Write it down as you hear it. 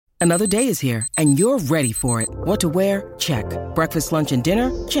Another day is here, and you're ready for it. What to wear? Check. Breakfast, lunch, and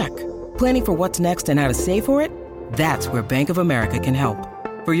dinner? Check. Planning for what's next and how to save for it? That's where Bank of America can help.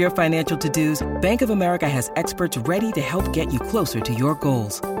 For your financial to-dos, Bank of America has experts ready to help get you closer to your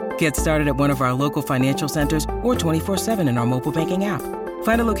goals. Get started at one of our local financial centers or 24/7 in our mobile banking app.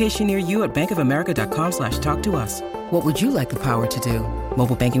 Find a location near you at bankofamerica.com/talktous. What would you like the power to do?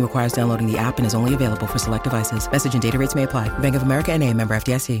 Mobile banking requires downloading the app and is only available for select devices. Message and data rates may apply. Bank of America N.A., member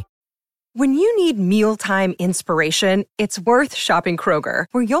FDIC. When you need mealtime inspiration, it's worth shopping Kroger,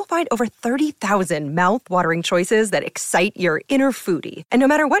 where you'll find over 30,000 mouth-watering choices that excite your inner foodie. And no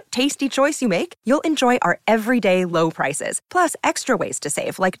matter what tasty choice you make, you'll enjoy our everyday low prices, plus extra ways to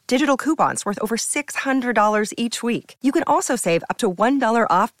save, like digital coupons worth over $600 each week. You can also save up to $1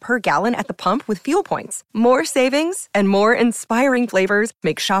 off per gallon at the pump with fuel points. More savings and more inspiring flavors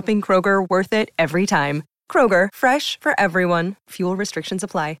make shopping Kroger worth it every time. Kroger, fresh for everyone. Fuel restrictions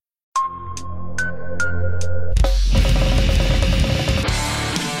apply.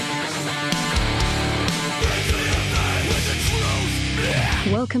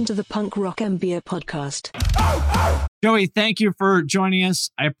 Welcome to the Punk Rock and Beer Podcast. Joey, thank you for joining us.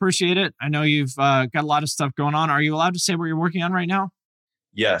 I appreciate it. I know you've got a lot of stuff going on. Are you allowed to say what you're working on right now?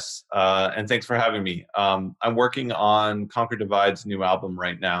 Yes, and thanks for having me. I'm working on Conquer Divide's new album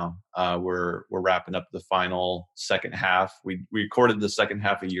right now. We're wrapping up the final second half. We recorded the second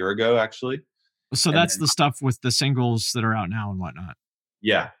half a year ago, actually. So that's the stuff with the singles that are out now and whatnot.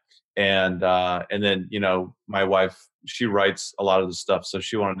 Yeah, and then my wife, she writes a lot of the stuff, so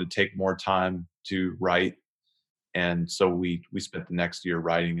she wanted to take more time to write, and so we spent the next year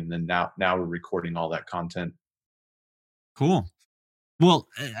writing, and then now we're recording all that content. Cool. Well,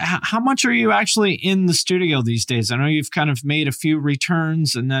 how much are you actually in the studio these days? I know you've kind of made a few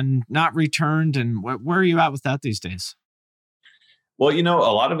returns and then not returned, and where are you at with that these days? Well, a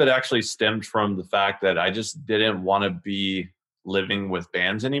lot of it actually stemmed from the fact that I just didn't want to be living with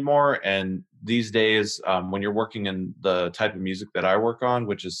bands anymore. And these days, when you're working in the type of music that I work on,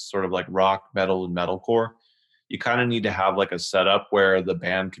 which is sort of like rock, metal, and metalcore, you kind of need to have like a setup where the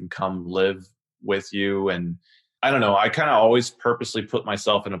band can come live with you. And I don't know, I kind of always purposely put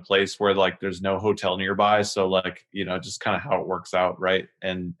myself in a place where like there's no hotel nearby. So like, just kind of how it works out, right?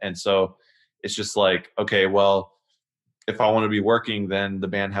 And so it's just like, okay, well, if I want to be working, then the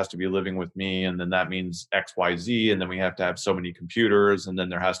band has to be living with me. And then that means X, Y, Z. And then we have to have so many computers. And then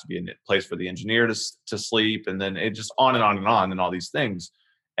there has to be a place for the engineer to sleep. And then it just on and on and on and all these things.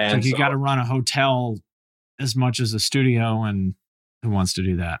 And like you got to run a hotel as much as a studio. And who wants to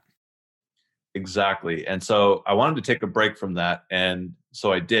do that? Exactly. And so I wanted to take a break from that. And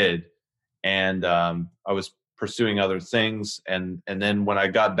so I did. And I was pursuing other things. And then when I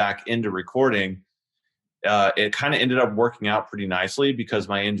got back into recording, it kind of ended up working out pretty nicely because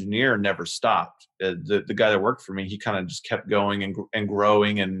my engineer never stopped. The guy that worked for me, he kind of just kept going and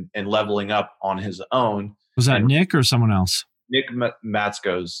growing and leveling up on his own. Was that Nick or someone else? Nick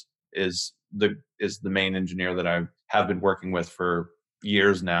Matskos is the main engineer that I have been working with for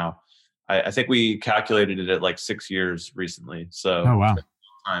years now. I think we calculated it at like 6 years recently. So, oh wow!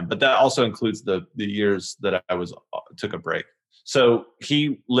 But that also includes the years that I took a break. So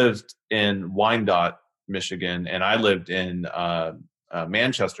he lived in Wyandotte, Michigan, and I lived in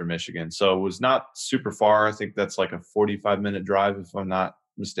Manchester, Michigan. So it was not super far. I think that's like a 45-minute drive, if I'm not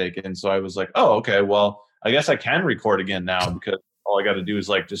mistaken. So I was like, oh, okay, well, I guess I can record again now because all I got to do is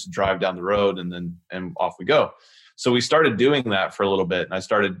like just drive down the road and off we go. So we started doing that for a little bit, and I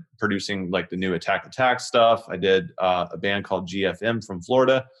started producing like the new Attack stuff. I did a band called GFM from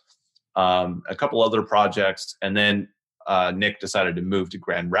Florida, a couple other projects, and then Nick decided to move to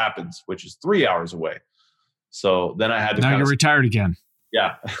Grand Rapids, which is 3 hours away. So then I had to. Now you're retired again.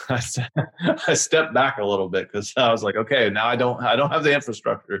 Yeah, I stepped back a little bit because I was like, okay, now I don't have the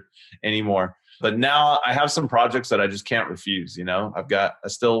infrastructure anymore. But now I have some projects that I just can't refuse. I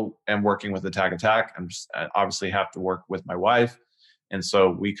still am working with Attack. I obviously have to work with my wife, and so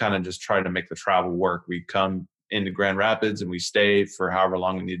we kind of just try to make the travel work. We come into Grand Rapids and we stay for however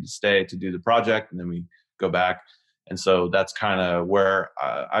long we need to stay to do the project, and then we go back. And so that's kind of where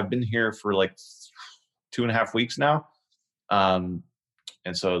I've been here for like 2.5 weeks now.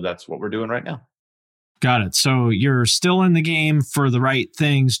 And so that's what we're doing right now. Got it. So you're still in the game for the right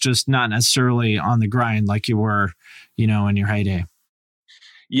things, just not necessarily on the grind like you were, in your heyday.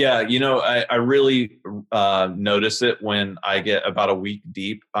 Yeah. I really notice it when I get about a week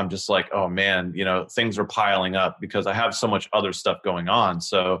deep. I'm just like, oh man, things are piling up because I have so much other stuff going on.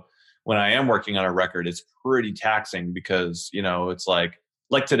 So when I am working on a record, it's pretty taxing because, it's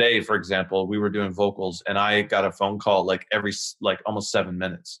like today, for example, we were doing vocals and I got a phone call every almost 7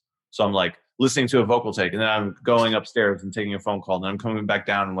 minutes. So I'm like listening to a vocal take, and then I'm going upstairs and taking a phone call, and then I'm coming back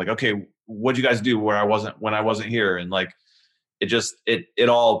down and like, okay, what'd you guys do when I wasn't here? And like, it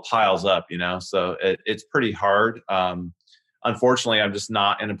all piles up, so it's pretty hard. Unfortunately, I'm just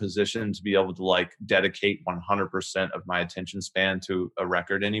not in a position to be able to like dedicate 100% of my attention span to a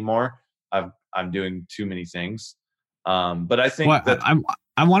record anymore. I'm doing too many things. But I think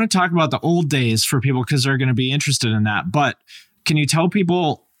I want to talk about the old days for people because they're going to be interested in that. But can you tell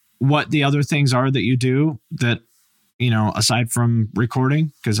people what the other things are that you do that, aside from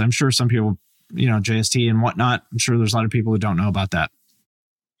recording? Because I'm sure some people, JST and whatnot, I'm sure there's a lot of people who don't know about that.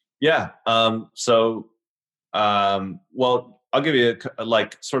 Yeah. Well, I'll give you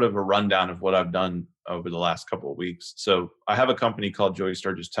sort of a rundown of what I've done over the last couple of weeks. So I have a company called Joey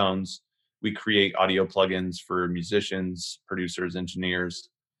Sturgis Tones. We create audio plugins for musicians, producers, engineers.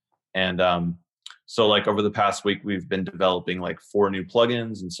 And so like over the past week, we've been developing like 4 new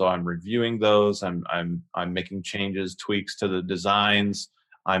plugins. And so I'm reviewing those. I'm making changes, tweaks to the designs.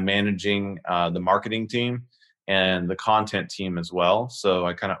 I'm managing the marketing team and the content team as well. So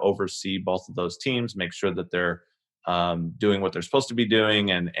I kind of oversee both of those teams, make sure that they're doing what they're supposed to be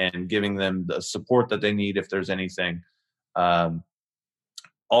doing and giving them the support that they need if there's anything.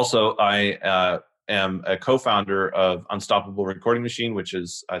 Also, I am a co-founder of Unstoppable Recording Machine, which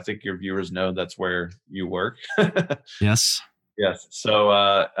is, I think your viewers know that's where you work. Yes. Yes.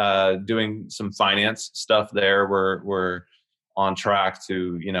 So doing some finance stuff there. We're on track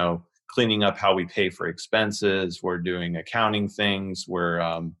to, cleaning up how we pay for expenses. We're doing accounting things. We're,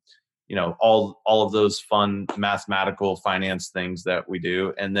 all of those fun mathematical finance things that we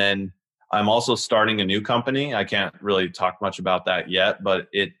do. And then I'm also starting a new company. I can't really talk much about that yet, but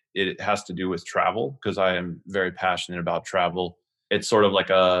it has to do with travel because I am very passionate about travel. It's sort of like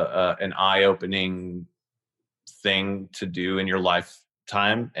an eye-opening thing to do in your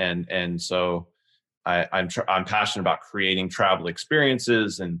lifetime, and so I'm passionate about creating travel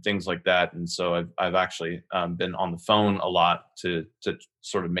experiences and things like that. And so I've actually been on the phone a lot to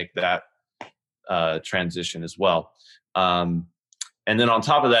sort of make that transition as well. And then on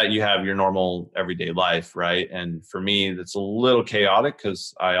top of that, you have your normal everyday life, right? And for me, that's a little chaotic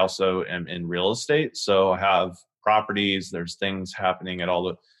because I also am in real estate. So I have properties, there's things happening at all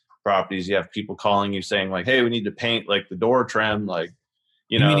the properties. You have people calling you saying like, hey, we need to paint like the door trim. Like,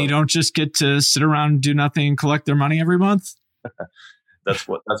 you mean you don't just get to sit around and do nothing and collect their money every month? That's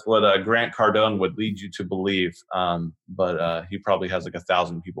what Grant Cardone would lead you to believe. But he probably has like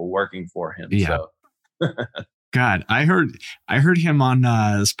 1,000 people working for him. Yeah. So. God, I heard him on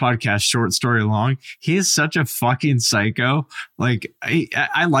this podcast, Short Story Long. He is such a fucking psycho. Like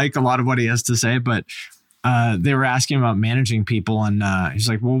I like a lot of what he has to say, but they were asking about managing people, and he's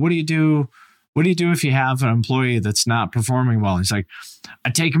like, "Well, what do you do? What do you do if you have an employee that's not performing well?" He's like, "I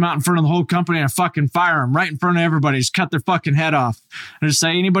take him out in front of the whole company and I fucking fire him right in front of everybody. Just cut their fucking head off and just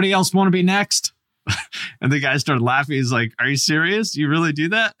say, anybody else want to be next?" And the guy started laughing. He's like, "Are you serious? You really do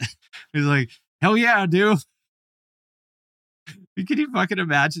that?" He's like, "Hell yeah, I do." Can you fucking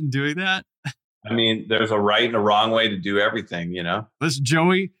imagine doing that? I mean, there's a right and a wrong way to do everything, Listen,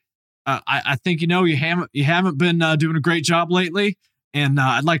 Joey, I think you haven't been doing a great job lately, and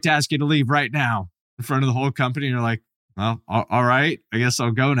I'd like to ask you to leave right now in front of the whole company. And you're like, well, all right, I guess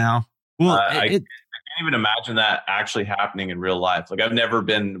I'll go now. Well, I can't even imagine that actually happening in real life. Like I've never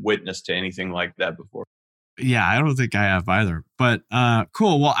been witness to anything like that before. Yeah, I don't think I have either. But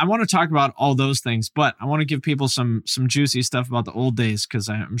cool. Well, I want to talk about all those things, but I want to give people some juicy stuff about the old days because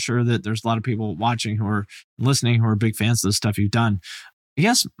I'm sure that there's a lot of people watching who are listening who are big fans of the stuff you've done. I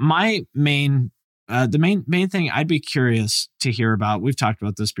guess my main thing I'd be curious to hear about, we've talked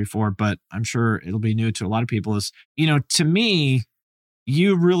about this before, but I'm sure it'll be new to a lot of people, is, to me,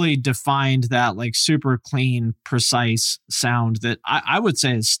 you really defined that like super clean, precise sound that I would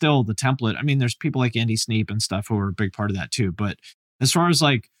say is still the template. I mean, there's people like Andy Sneap and stuff who are a big part of that too. But as far as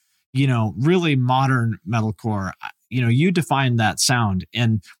like, really modern metalcore, you defined that sound,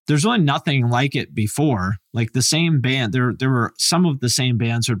 and there's really nothing like it before. Like the same band, there were some of the same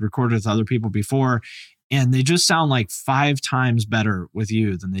bands who had recorded with other people before, and they just sound like 5 times better with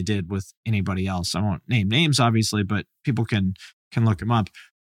you than they did with anybody else. I won't name names, obviously, but people can look them up.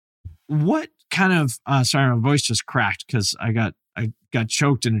 What kind of sorry, my voice just cracked because I got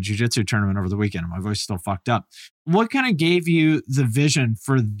choked in a jiu-jitsu tournament over the weekend and my voice is still fucked up. What kind of gave you the vision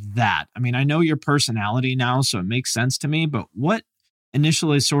for that? I mean, I know your personality now, so it makes sense to me, but what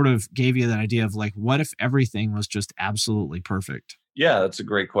initially sort of gave you that idea of like, what if everything was just absolutely perfect? Yeah, that's a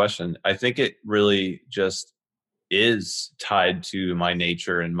great question. I think it really just is tied to my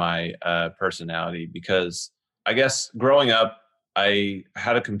nature and my personality, because I guess growing up, I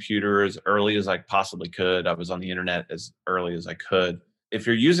had a computer as early as I possibly could. I was on the internet as early as I could. If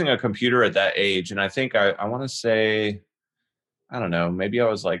you're using a computer at that age, and I think I want to say, I don't know, maybe I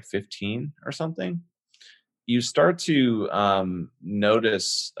was like 15 or something, you start to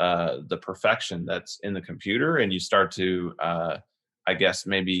notice the perfection that's in the computer, and you start to, I guess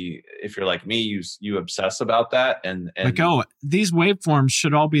maybe if you're like me, you obsess about that, Like, and oh, these waveforms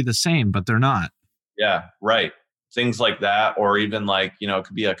should all be the same, but they're not. yeah, right. Things like that, or even like, it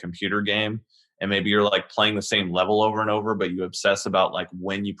could be a computer game and maybe you're like playing the same level over and over, but you obsess about like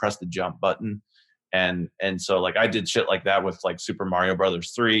when you press the jump button. And so like I did shit like that with like Super Mario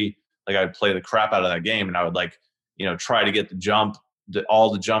Brothers 3. Like I would play the crap out of that game and I would like, try to get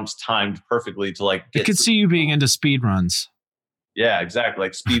all the jumps timed perfectly to like I get could to, see you being into speed runs. yeah, exactly.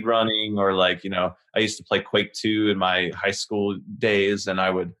 Like speed running, or like, I used to play Quake 2 in my high school days, and I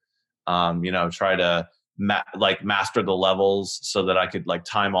would, try to master the levels so that I could like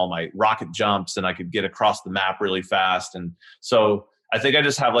time all my rocket jumps and I could get across the map really fast. And so I think I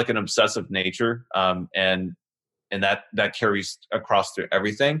just have like an obsessive nature, and that carries across through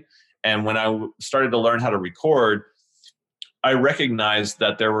everything. And when I started to learn how to record, I recognized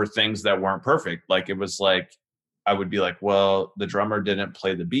that there were things that weren't perfect. Like it was like, I would be like, well, the drummer didn't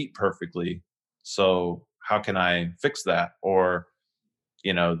play the beat perfectly. So how can I fix that? Or,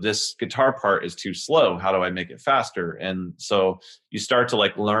 this guitar part is too slow. How do I make it faster? And so you start to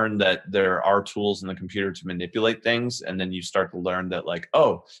like learn that there are tools in the computer to manipulate things. And then you start to learn that like,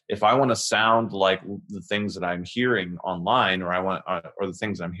 oh, if I want to sound like the things that I'm hearing online, or the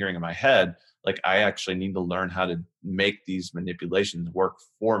things I'm hearing in my head, like I actually need to learn how to make these manipulations work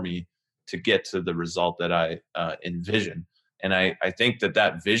for me to get to the result that I envision. And I think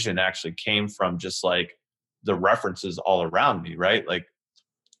that vision actually came from just like the references all around me, right? Like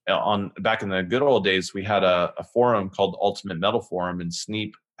on back in the good old days, we had a forum called Ultimate Metal Forum, and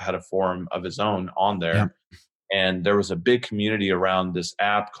Sneap had a forum of his own on there. Yep. And there was a big community around this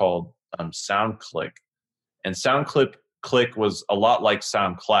app called SoundClick. And SoundClick was a lot like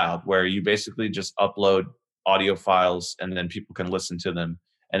SoundCloud, where you basically just upload audio files and then people can listen to them.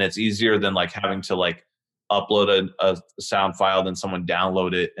 And it's easier than like having to like upload a sound file, then someone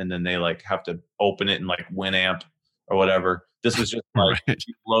download it, and then they like have to open it in like Winamp or whatever. This was just like Right.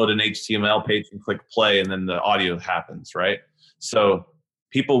 you load an HTML page and click play, and then the audio happens, right? So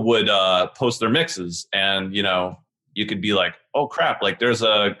people would post their mixes, and you could be like, oh crap, like there's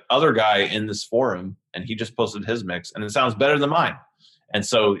a other guy in this forum and he just posted his mix and it sounds better than mine. And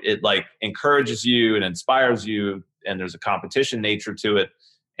so it like encourages you and inspires you, and there's a competition nature to it.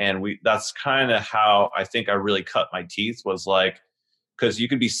 And that's kind of how I think I really cut my teeth, was like, because you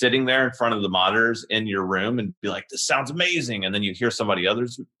could be sitting there in front of the monitors in your room and be like, this sounds amazing. And then you hear somebody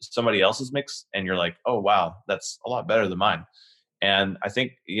else's mix and you're like, oh, wow, that's a lot better than mine. And I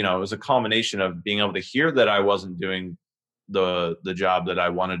think, it was a culmination of being able to hear that I wasn't doing the job that I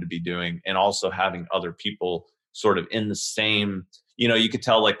wanted to be doing, and also having other people sort of in the same, you could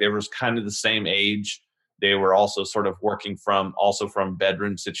tell like they were kind of the same age. They were also sort of working from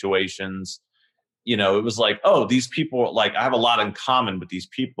bedroom situations. It was like, oh, these people, like I have a lot in common with these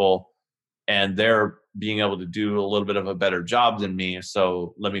people, and they're being able to do a little bit of a better job than me.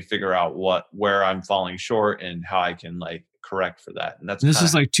 So let me figure out where I'm falling short and how I can like correct for that. And This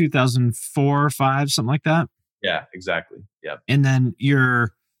is like 2004, 5, something like that. Yeah, exactly. Yeah. And then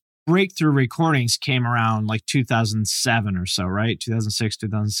your breakthrough recordings came around like 2007 or so, right? 2006,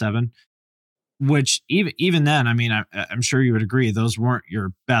 2007. Which even then, I mean, I'm sure you would agree, those weren't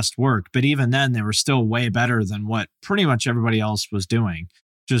your best work, but even then they were still way better than what pretty much everybody else was doing.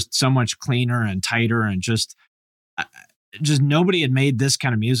 Just so much cleaner and tighter, and just nobody had made this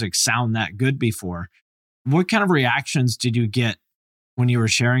kind of music sound that good before. What kind of reactions did you get when you were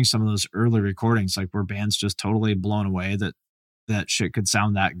sharing some of those early recordings? Like, were bands just totally blown away that shit could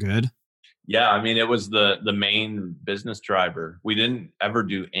sound that good? Yeah, I mean, it was the main business driver. We didn't ever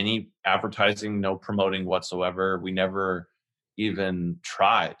do any advertising, no promoting whatsoever. We never even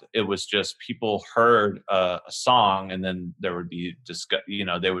tried. It was just people heard a song, and then there would be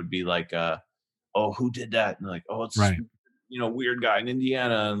they would be like, "Oh, who did that?" And like, "Oh, it's Right. weird guy in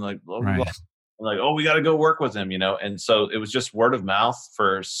Indiana," and like, blah, blah, Right. blah. And like, "Oh, we got to go work with him," And so it was just word of mouth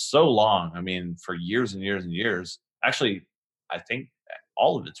for so long. I mean, for years and years and years. Actually, I think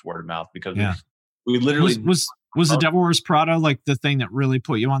all of it's word of mouth, because Yeah. we literally Was the Devil Wears Prada like the thing that really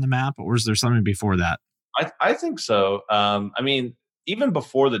put you on the map, or was there something before that? I think so. I mean, even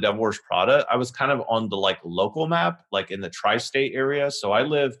before the Devil Wears Prada, I was kind of on the like local map, like in the tri-state area. So I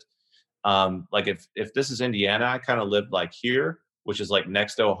lived, like if this is Indiana, I kind of lived like here, which is like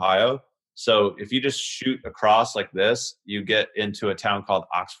next to Ohio. So if you just shoot across like this, you get into a town called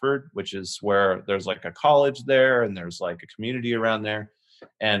Oxford, which is where there's like a college there and there's like a community around there.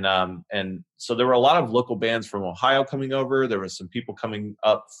 And so there were a lot of local bands from Ohio coming over. There was some people coming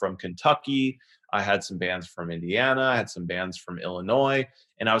up from Kentucky. I had some bands from Indiana. I had some bands from Illinois.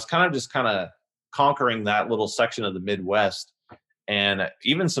 And I was kind of conquering that little section of the Midwest. And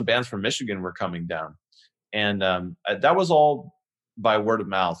even some bands from Michigan were coming down. And that was all by word of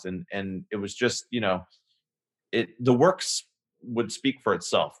mouth. And it was just, the works would speak for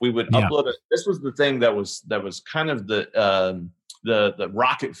itself. We would upload it. This was the thing that was kind of the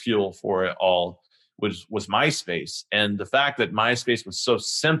rocket fuel for it all was MySpace. And the fact that MySpace was so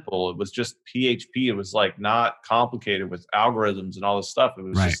simple, it was just PHP. It was like not complicated with algorithms and all this stuff. It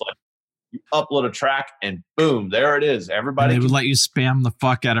was just like you upload a track and boom, there it is. Everybody would let you spam the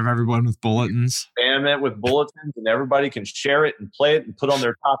fuck out of everyone with bulletins. Spam it with bulletins, and everybody can share it and play it and put on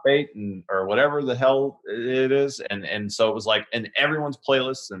their top 8 or whatever the hell it is. And so it was like in everyone's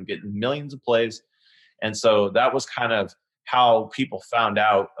playlists and getting millions of plays. And so that was kind of how people found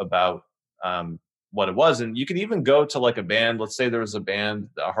out about what it was. And you could even go to like a band. Let's say there was a band,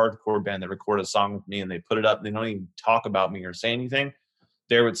 a hardcore band that recorded a song with me and they put it up and they don't even talk about me or say anything.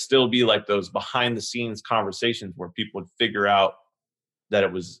 There would still be like those behind the scenes conversations where people would figure out that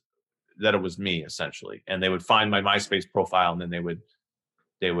it was me essentially. And they would find my MySpace profile and then they would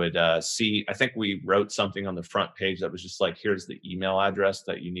see, I think we wrote something on the front page that was just like, here's the email address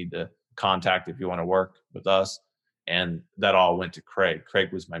that you need to contact if you want to work with us. And that all went to Craig.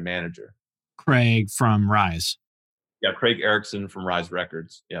 Craig was my manager. Craig from Rise. Yeah, Craig Erickson from Rise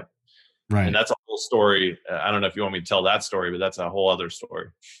Records. Yep. Right. And that's a whole story. I don't know if you want me to tell that story, but that's a whole other story.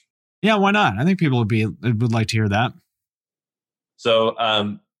 Yeah, why not? I think people would like to hear that. So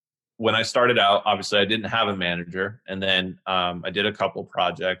when I started out, obviously I didn't have a manager. And then I did a couple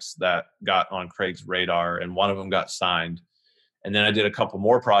projects that got on Craig's radar and one of them got signed. And then I did a couple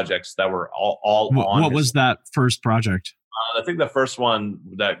more projects that were all on. What was that first project? I think the first one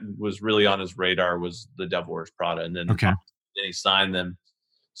that was really on his radar was the Devil Wears Prada. And then, then he signed them.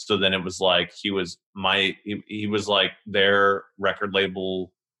 So then it was like he was like their record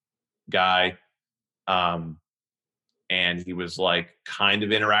label guy. And he was like kind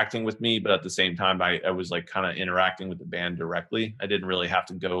of interacting with me, but at the same time, I was like kind of interacting with the band directly. I didn't really have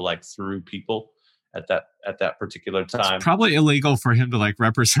to go like through people at that particular time. It's probably illegal for him to like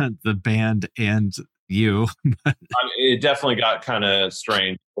represent the band and you. It definitely got kind of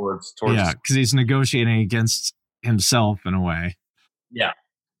strange towards because he's negotiating against himself in a way. Yeah.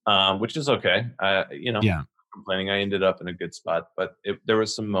 Which is okay. Complaining. I ended up in a good spot, but there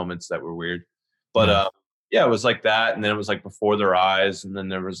was some moments that were weird. But it was like that, and then it was like Before Their Eyes, and then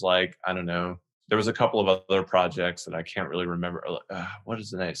there was like I don't know. There was a couple of other projects that I can't really remember. What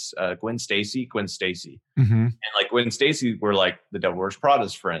is the nice Gwen Stacy? Mm-hmm. And like Gwen Stacy were like the Devil Wears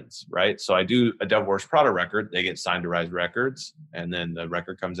Prada's friends, right? So I do a Devil Wears Prada record. They get signed to Rise Records, and then the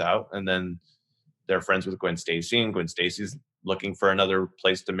record comes out, and then they're friends with Gwen Stacy, and Gwen Stacy's looking for another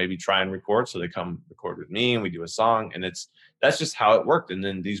place to maybe try and record. So they come record with me and we do a song, and that's just how it worked. And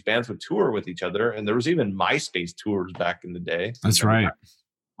then these bands would tour with each other. And there was even MySpace tours back in the day. That's right.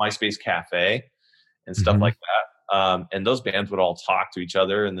 MySpace Cafe and stuff like that. And those bands would all talk to each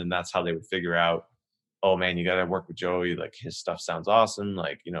other. And then that's how they would figure out, oh man, you got to work with Joey. Like his stuff sounds awesome.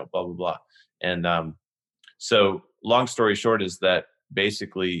 Like, blah, blah, blah. And so long story short is that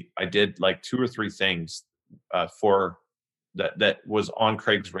basically I did like 2 or 3 things for that was on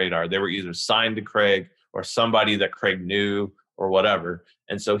Craig's radar. They were either signed to Craig or somebody that Craig knew or whatever.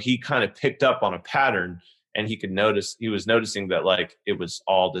 And so he kind of picked up on a pattern, and he was noticing that like it was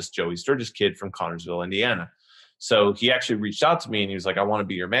all this Joey Sturgis kid from Connersville, Indiana. So he actually reached out to me and he was like, I want to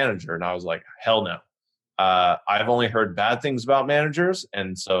be your manager. And I was like, hell no. I've only heard bad things about managers.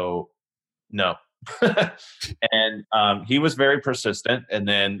 And so no. And he was very persistent. And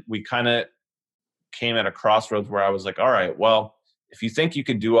then we kind of came at a crossroads where I was like, all right, well, if you think you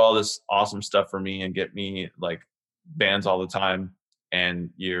can do all this awesome stuff for me and get me like bands all the time, and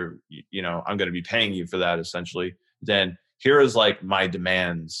I'm going to be paying you for that essentially, then here is like my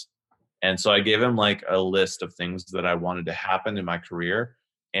demands. And so I gave him like a list of things that I wanted to happen in my career.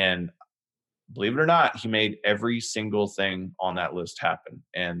 And believe it or not, he made every single thing on that list happen.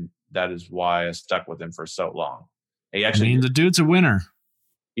 And that is why I stuck with him for so long. The dude's a winner.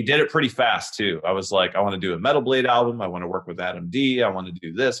 He did it pretty fast too. I was like, I want to do a Metal Blade album. I want to work with Adam D. I want to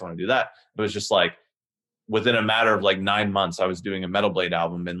do this. I want to do that. It was just like within a matter of like 9 months, I was doing a Metal Blade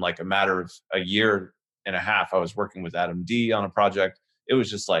album. In like a matter of a year and a half, I was working with Adam D on a project. It was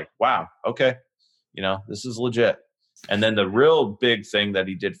just like, wow, okay. This is legit. And then the real big thing that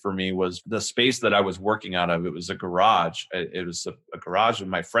he did for me was the space that I was working out of. It was a garage. It was a garage of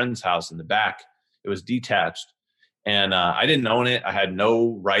my friend's house in the back. It was detached. And I didn't own it. I had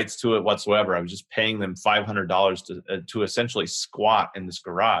no rights to it whatsoever. I was just paying them $500 to essentially squat in this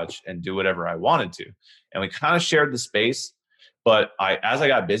garage and do whatever I wanted to. And we kind of shared the space. But as I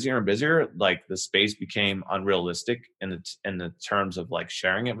got busier and busier, like the space became unrealistic in the terms of like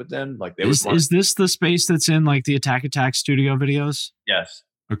sharing it with them. Like is this the space that's in like the Attack studio videos? Yes.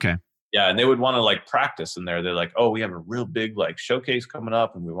 Okay. Yeah, and they would want to like practice in there. They're like, "Oh, we have a real big like showcase coming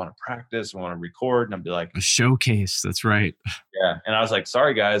up, and we want to practice, we want to record." And I'd be like, "A showcase? That's right." Yeah, and I was like,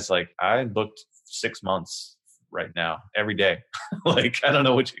 "Sorry guys, like I booked 6 months right now, every day. Like I don't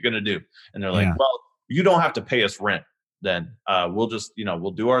know what you're gonna do." And they're like, "Well, you don't have to pay us rent. Then we'll just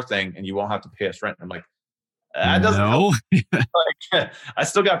we'll do our thing, and you won't have to pay us rent." I'm like, that doesn't help. Like, I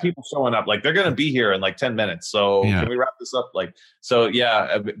still got people showing up. Like they're going to be here in like 10 minutes. So can we wrap this up? Like, so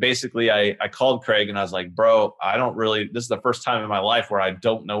yeah, basically I called Craig and I was like, bro, this is the first time in my life where I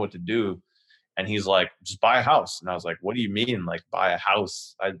don't know what to do. And he's like, just buy a house. And I was like, what do you mean? Like buy a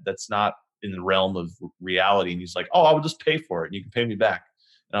house? That's not in the realm of reality. And he's like, oh, I will just pay for it and you can pay me back.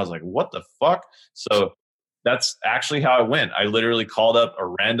 And I was like, what the fuck? So that's actually how I went. I literally called up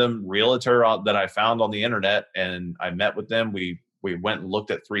a random realtor that I found on the internet and I met with them. We went and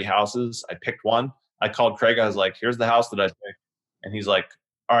looked at 3 houses. I picked one. I called Craig. I was like, here's the house that I picked. And he's like,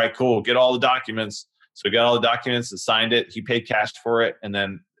 all right, cool. Get all the documents. So we got all the documents and signed it. He paid cash for it. And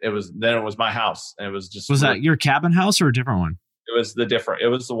then it was my house. And it was just. Was that your cabin house or a different one? It was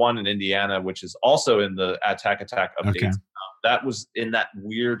the one in Indiana, which is also in the Attack updates. Okay. That was in that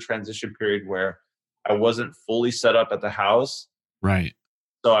weird transition period where I wasn't fully set up at the house. Right.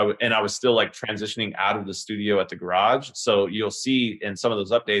 So I was still like transitioning out of the studio at the garage. So you'll see in some of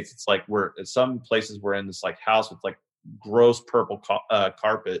those updates, it's like some places we're in this like house with like gross purple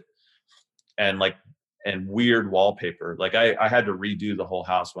carpet and weird wallpaper. Like I had to redo the whole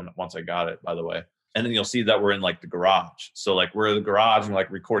house once I got it, by the way. And then you'll see that we're in like the garage. So like we're in the garage and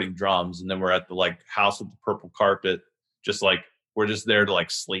like recording drums. And then we're at the like house with the purple carpet. Just like, we're just there to like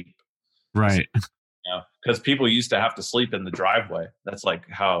sleep. Right. Because people used to have to sleep in the driveway. That's like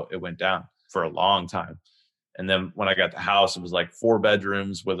how it went down for a long time. And then when I got the house, it was like 4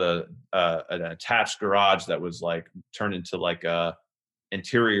 bedrooms with an attached garage that was like turned into like a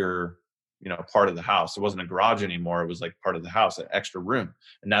interior, part of the house. It wasn't a garage anymore. It was like part of the house, an extra room.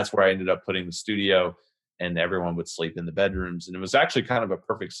 And that's where I ended up putting the studio, and everyone would sleep in the bedrooms. And it was actually kind of a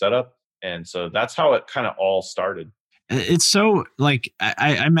perfect setup. And so that's how it kind of all started. It's so like,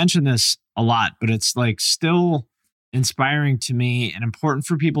 I mentioned this a lot, but it's like still inspiring to me and important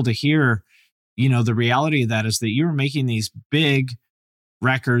for people to hear, the reality of that is that you were making these big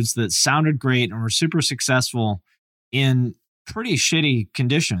records that sounded great and were super successful in pretty shitty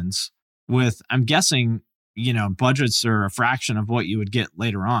conditions with, I'm guessing, budgets are a fraction of what you would get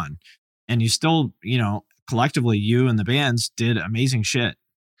later on. And you still, collectively, you and the bands did amazing shit.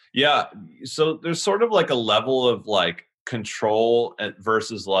 Yeah. So there's sort of like a level of like control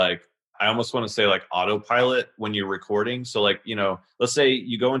versus like, I almost want to say like autopilot when you're recording. So like, let's say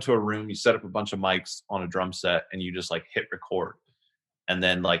you go into a room, you set up a bunch of mics on a drum set and you just like hit record. And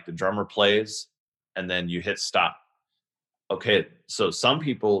then like the drummer plays and then you hit stop. Okay. So some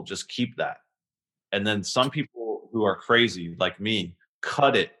people just keep that. And then some people who are crazy like me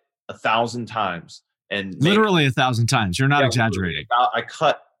cut it 1,000 times. And literally 1,000 times. You're not exaggerating. I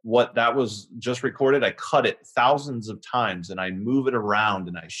cut what that was just recorded. I cut it thousands of times and I move it around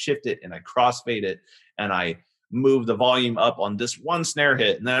and I shift it and I crossfade it and I move the volume up on this one snare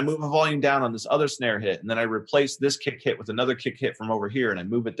hit. And then I move the volume down on this other snare hit. And then I replace this kick hit with another kick hit from over here and I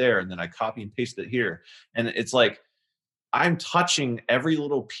move it there. And then I copy and paste it here. And it's like, I'm touching every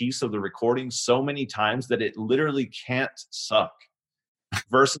little piece of the recording so many times that it literally can't suck.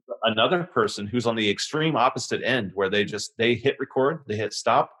 Versus another person who's on the extreme opposite end where they hit record, they hit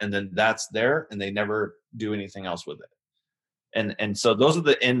stop, and then that's there and they never do anything else with it. And so those are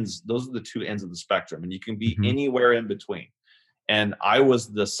the ends, those are the 2 ends of the spectrum, and you can be anywhere in between. And I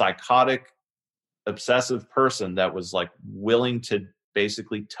was the psychotic, obsessive person that was like willing to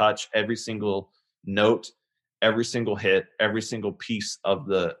basically touch every single note, every single hit, every single piece of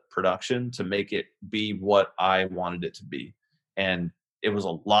the production to make it be what I wanted it to be. And it was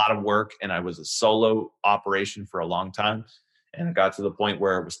a lot of work, and I was a solo operation for a long time. And it got to the point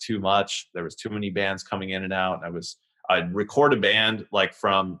where it was too much. There was too many bands coming in and out. I'd record a band like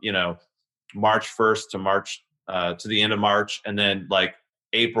from, March 1st to the end of March. And then like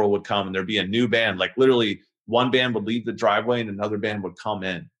April would come and there'd be a new band. Like literally one band would leave the driveway and another band would come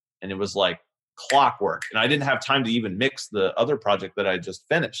in. And it was like clockwork. And I didn't have time to even mix the other project that I just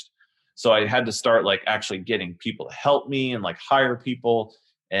finished. So I had to start like actually getting people to help me and like hire people.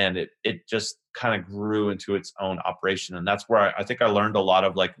 And it just kind of grew into its own operation. And that's where I think I learned a lot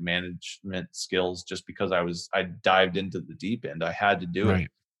of like management skills, just because I dived into the deep end. I had to do it.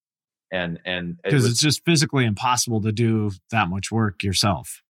 And because it's just physically impossible to do that much work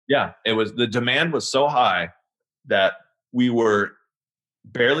yourself. Yeah, the demand was so high that we were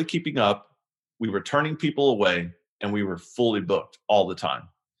barely keeping up. We were turning people away, and we were fully booked all the time.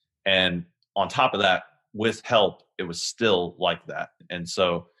 And on top of that, with help, it was still like that. And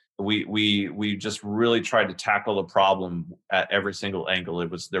so we just really tried to tackle the problem at every single angle.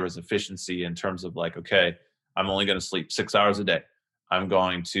 There was efficiency in terms of like, okay, I'm only going to sleep 6 hours a day. I'm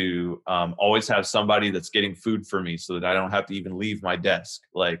going to always have somebody that's getting food for me so that I don't have to even leave my desk.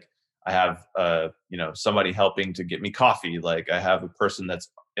 Like I have, somebody helping to get me coffee. Like I have a person that's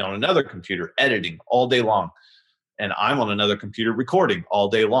on another computer editing all day long, and I'm on another computer recording all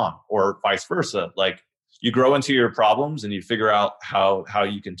day long, or vice versa. Like you grow into your problems and you figure out how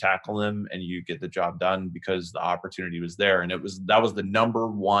you can tackle them, and you get the job done because the opportunity was there. And that was the number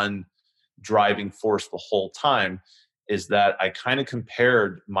one driving force the whole time, is that I kind of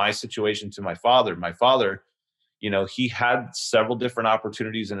compared my situation to my father. My father, he had several different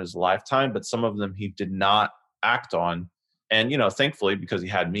opportunities in his lifetime, but some of them he did not act on. And, thankfully, because he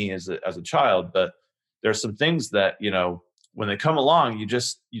had me as a child. But there's some things that, when they come along,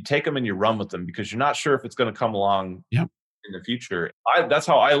 you take them and you run with them, because you're not sure if it's going to come along in the future. That's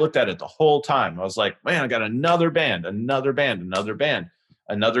how I looked at it the whole time. I was like, man, I got another band.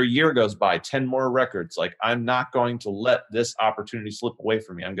 Another year goes by, 10 more records. Like, I'm not going to let this opportunity slip away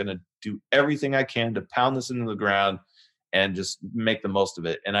from me. I'm going to do everything I can to pound this into the ground and just make the most of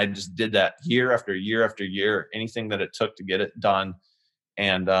it. And I just did that year after year after year, anything that it took to get it done.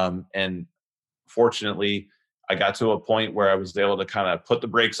 And fortunately, I got to a point where I was able to kind of put the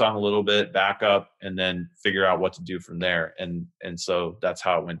brakes on a little bit, back up, and then figure out what to do from there. And so that's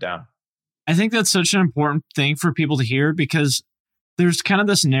how it went down. I think that's such an important thing for people to hear, because there's kind of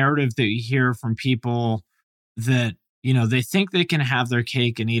this narrative that you hear from people that, they think they can have their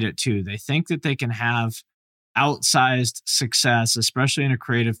cake and eat it too. They think that they can have outsized success, especially in a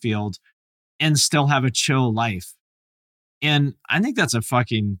creative field, and still have a chill life. And I think that's a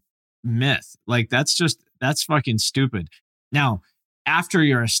fucking myth. Like that's fucking stupid. Now, after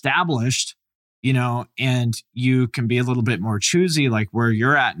you're established, and you can be a little bit more choosy, like where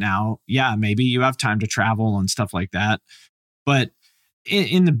you're at now. Yeah, maybe you have time to travel and stuff like that. But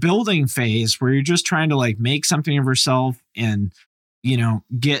in the building phase, where you're just trying to like make something of yourself and,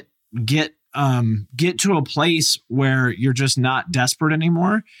 get to a place where you're just not desperate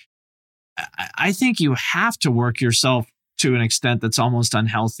anymore, I think you have to work yourself to an extent that's almost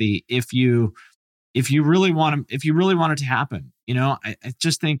unhealthy if you really want it to happen. I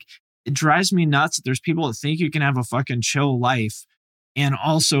just think it drives me nuts that there's people that think you can have a fucking chill life and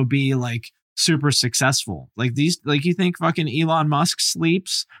also be like super successful. Like you think fucking Elon Musk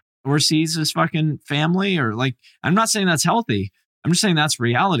sleeps or sees his fucking family, or like, I'm not saying that's healthy. I'm just saying that's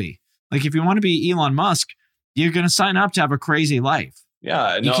reality. Like if you want to be Elon Musk, you're going to sign up to have a crazy life.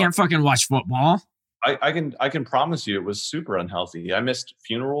 Yeah. You can't fucking watch football. I can promise you it was super unhealthy. I missed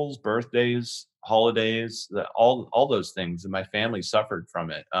funerals, birthdays, holidays, all those things, and my family suffered from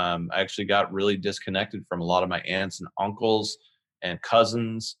it. I actually got really disconnected from a lot of my aunts and uncles and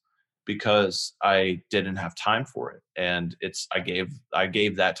cousins because I didn't have time for it. And I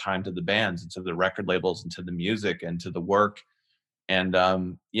gave that time to the bands and to the record labels and to the music and to the work. And I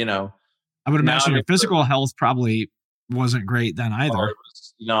would imagine your physical health probably wasn't great then either.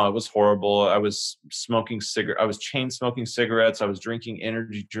 It was horrible. I was I was chain smoking cigarettes. I was drinking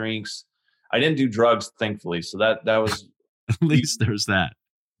energy drinks. I didn't do drugs, thankfully. So that was at least there's that.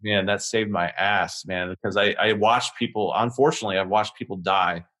 Man, that saved my ass, man, because I watched people, unfortunately, I've watched people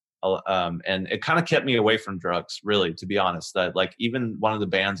die. And it kind of kept me away from drugs, really, to be honest. That like even one of the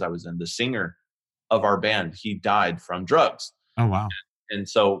bands I was in, the singer of our band, he died from drugs. Oh, wow. And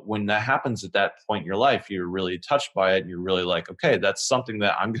so when that happens at that point in your life, you're really touched by it. And you're really like, okay, that's something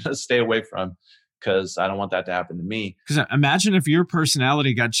that I'm going to stay away from because I don't want that to happen to me. Because imagine if your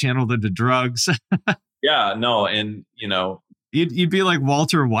personality got channeled into drugs. Yeah, no. And, you'd be like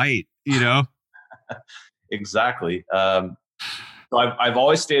Walter White, Exactly. So I've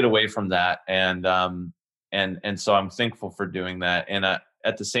always stayed away from that. And so I'm thankful for doing that. And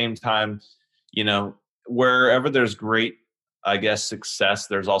at the same time, wherever there's great, I guess, success,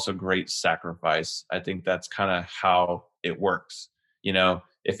 there's also great sacrifice. I think that's kind of how it works.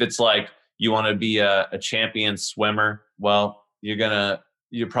 If it's like you want to be a champion swimmer, well, you're going to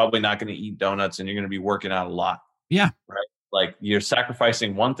you're probably not going to eat donuts and you're going to be working out a lot. Yeah. Right. Like you're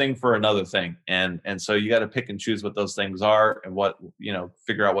sacrificing one thing for another thing. And so you got to pick and choose what those things are and what,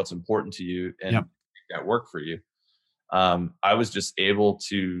 figure out what's important to you and make that work for you. I was just able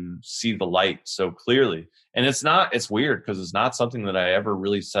to see the light so clearly. And it's weird because it's not something that I ever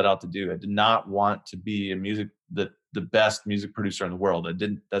really set out to do. I did not want to be the best music producer in the world.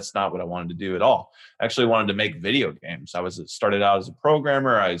 That's not what I wanted to do at all. I actually wanted to make video games. I started out as a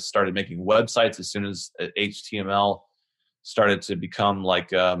programmer. I started making websites as soon as HTML started to become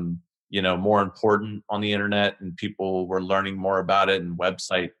like, more important on the internet and people were learning more about it and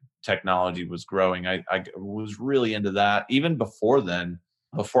website technology was growing. I was really into that. Even before then,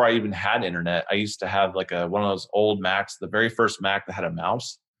 before I even had internet, I used to have like one of those old Macs, the very first Mac that had a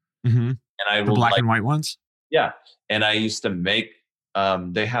mouse. Mm-hmm. And the black and white ones? Yeah. And I used to make,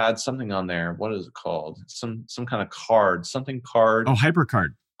 they had something on there. What is it called? Some kind of card, something card. Oh, HyperCard.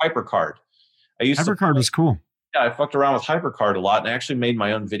 HyperCard. HyperCard was cool. Yeah, I fucked around with HyperCard a lot, and I actually made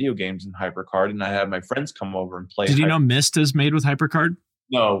my own video games in HyperCard, and I had my friends come over and play. Did you know Myst is made with HyperCard?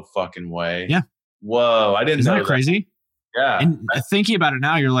 No fucking way. Yeah. Whoa, I didn't know. Isn't that crazy? Yeah. And thinking about it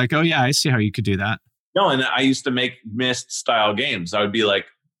now, you're like, oh yeah, I see how you could do that. No, and I used to make Myst style games. I would be like,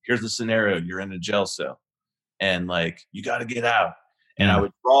 here's the scenario. You're in a jail cell, and like, you got to get out. And I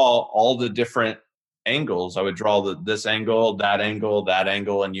would draw all the different angles. I would draw this angle, that angle, that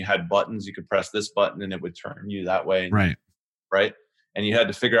angle, and you had buttons. You could press this button and it would turn you that way. Right. And you had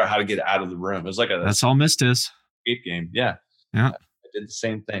to figure out how to get out of the room. It was like that's all Myst is. Escape game. Yeah. I did the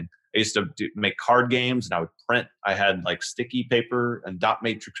same thing. I used to make card games and I would print. I had like sticky paper and dot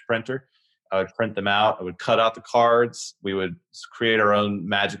matrix printer. I would print them out. I would cut out the cards. We would create our own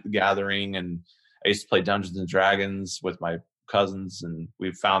Magic the Gathering. And I used to play Dungeons and Dragons with my cousins, and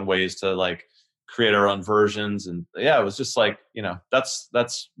we found ways to like create our own versions. And yeah, it was just like,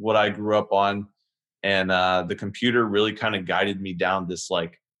 that's what I grew up on. And the computer really kind of guided me down this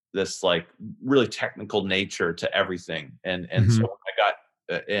really technical nature to everything. And so I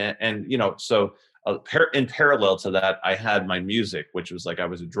got, so in parallel to that, I had my music, which was like, I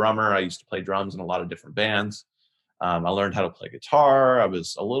was a drummer. I used to play drums in a lot of different bands. I learned how to play guitar. I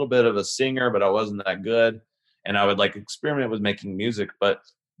was a little bit of a singer, but I wasn't that good. And I would like experiment with making music, but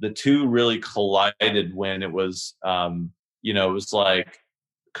the two really collided when it was, it was like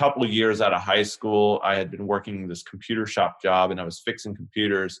a couple of years out of high school. I had been working this computer shop job and I was fixing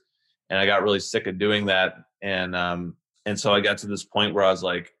computers, and I got really sick of doing that. And so I got to this point where I was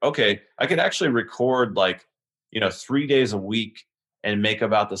like, okay, I could actually record 3 days a week and make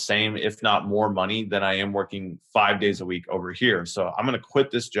about the same, if not more money than I am working 5 days a week over here. So I'm going to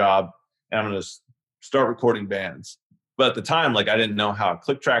quit this job and I'm going to start recording bands. But at the time, I didn't know how a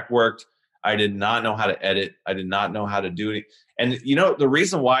click track worked. I did not know how to edit. I did not know how to do it. And the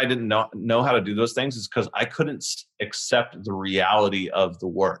reason why I didn't know how to do those things is because I couldn't accept the reality of the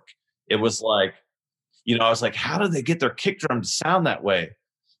work. It was like, I was like, how do they get their kick drum to sound that way?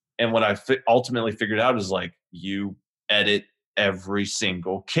 And what I ultimately figured out is like, you edit every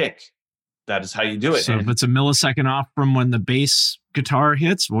single kick. That is how you do it. So if it's a millisecond off from when the bass guitar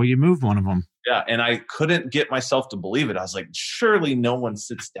hits, well, you move one of them. Yeah. And I couldn't get myself to believe it. I was like, surely no one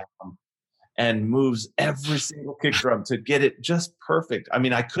sits down and moves every single kick drum to get it just perfect. I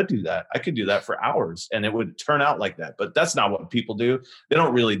mean, I could do that. I could do that for hours and it would turn out like that. But that's not what people do. They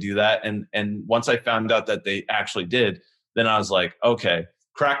don't really do that. And once I found out that they actually did, then I was like, okay,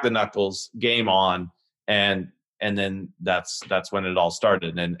 crack the knuckles, game on. And then that's when it all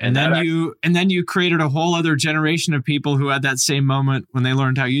started. And then you created a whole other generation of people who had that same moment when they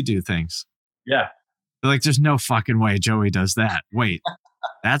learned how you do things. Yeah. They're like, there's no fucking way Joey does that. Wait,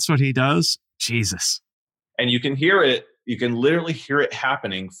 that's what he does? Jesus. And you can hear it. You can literally hear it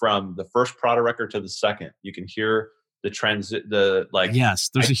happening from the first Prada record to the second. You can hear the transit, yes,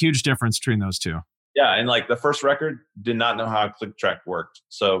 there's a huge difference between those two. Yeah. And the first record did not know how a click track worked.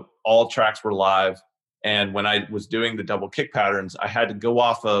 So all tracks were live. And when I was doing the double kick patterns, I had to go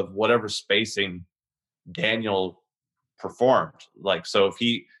off of whatever spacing Daniel performed. So if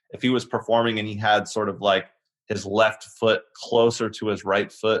he was performing and he had sort of his left foot closer to his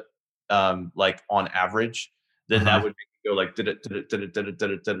right foot, on average, then that would go instead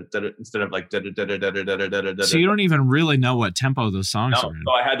of So you don't even really know what tempo those songs are in.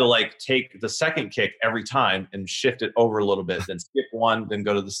 So I had to take the second kick every time and shift it over a little bit, then skip one, then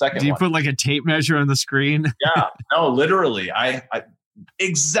go to the second one. Do you put a tape measure on the screen? Yeah, no, literally. I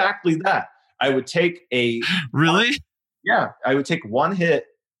exactly that. I would take Really? I would take one hit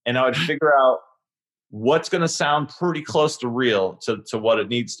and I would figure out what's going to sound pretty close to real to what it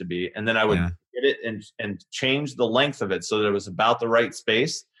needs to be. And then I would get it and change the length of it so that it was about the right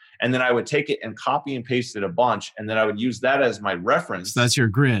space. And then I would take it and copy and paste it a bunch. And then I would use that as my reference. So that's your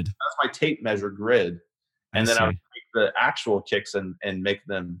grid. That's my tape measure grid. And then I would take the actual kicks and make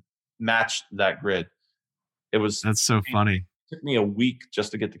them match that grid. That's so funny. It took me a week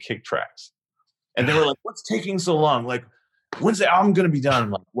just to get the kick tracks. And they were like, what's taking so long? Like, when's the album going to be done?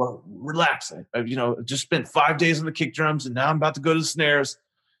 I'm like, well, relax. I just spent 5 days on the kick drums and now I'm about to go to the snares.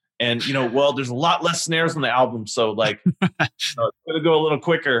 And, there's a lot less snares on the album. So like, it's going to go a little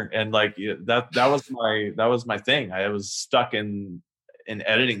quicker. And like, that was my thing. I was stuck in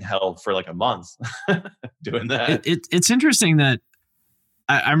editing hell for like a month doing that. It's interesting that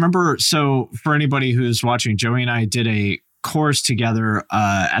I remember. So for anybody who's watching, Joey and I did a course together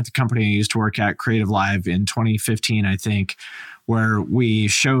at the company I used to work at, Creative Live, in 2015, I think, where we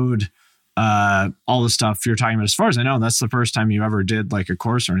showed all the stuff you're talking about. As far as I know, that's the first time you ever did like a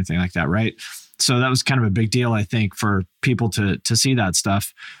course or anything like that, right? So that was kind of a big deal, I think, for people to see that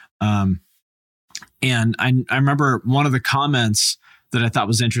stuff. And I remember one of the comments that I thought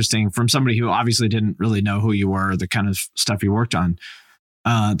was interesting from somebody who obviously didn't really know who you were, the kind of stuff you worked on.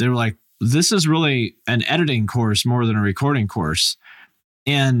 They were like, this is really an editing course more than a recording course.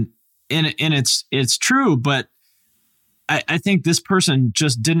 And it's true, but I think this person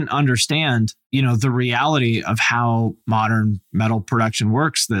just didn't understand, the reality of how modern metal production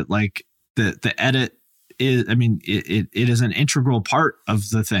works, that like the edit is, it is an integral part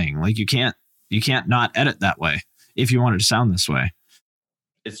of the thing. Like you can't not edit that way if you want it to sound this way.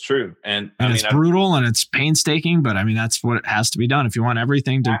 It's true. And it's brutal and it's painstaking, but that's what it has to be done if you want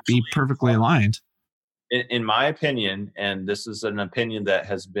everything to be perfectly aligned. In my opinion, and this is an opinion that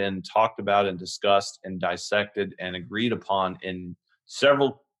has been talked about and discussed and dissected and agreed upon in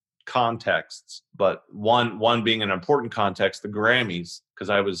several contexts, but one being an important context, the Grammys, because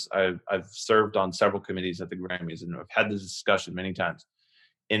I've served on several committees at the Grammys and I've had this discussion many times.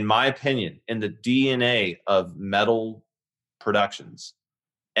 In my opinion, in the DNA of metal productions,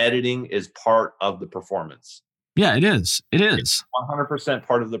 editing is part of the performance. Yeah, it is. It's 100%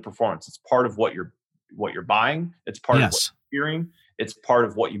 part of the performance. It's part of what you're buying. It's part of what you're hearing. It's part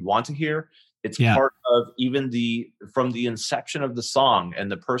of what you want to hear. It's part of even from the inception of the song,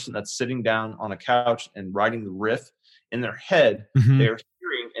 and the person that's sitting down on a couch and writing the riff in their head, they're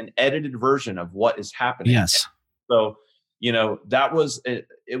hearing an edited version of what is happening. Yes. And so, that was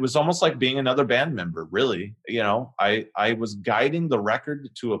it was almost like being another band member, really. I was guiding the record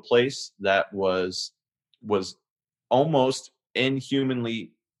to a place that was almost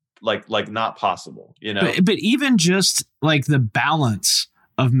inhumanly like not possible, But even just like the balance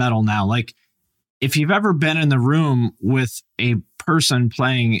of metal now, like if you've ever been in the room with a person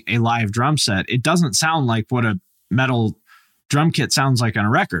playing a live drum set, it doesn't sound like what a metal drum kit sounds like on a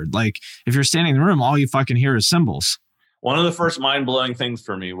record. Like if you're standing in the room, all you fucking hear is cymbals. One of the first mind-blowing things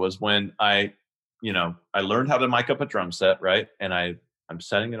for me was when I learned how to mic up a drum set, right? And I'm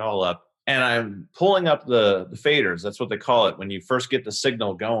setting it all up and I'm pulling up the faders. That's what they call it when you first get the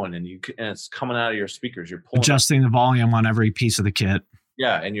signal going and it's coming out of your speakers. You're adjusting the volume on every piece of the kit.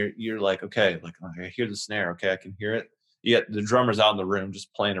 Yeah, and you're like, okay, like I hear the snare, okay, I can hear it. You get the drummer's out in the room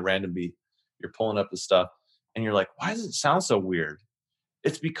just playing a random beat. You're pulling up the stuff and you're like, why does it sound so weird?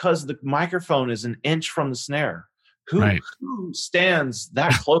 It's because the microphone is an inch from the snare. Who stands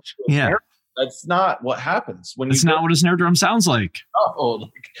that close to a snare? That's not what happens when It's not what a snare drum sounds like. Oh,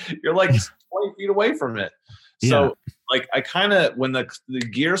 you're like 20 feet away from it. So like I kind of, when the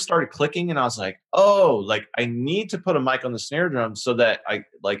gear started clicking and I was like, oh, like I need to put a mic on the snare drum so that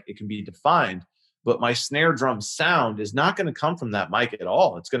it can be defined. But my snare drum sound is not going to come from that mic at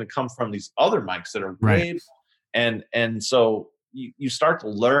all. It's going to come from these other mics that are way, and so you start to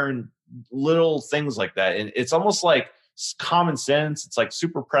learn little things like that. And it's almost like common sense. It's like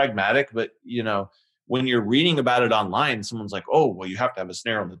super pragmatic, but when you're reading about it online, someone's like, oh, well, you have to have a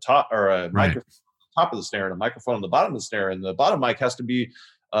snare on the top or a microphone on the top of the snare and a microphone on the bottom of the snare. And the bottom mic has to be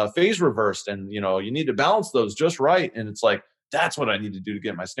phase reversed. And, you need to balance those just right. And it's like, that's what I need to do to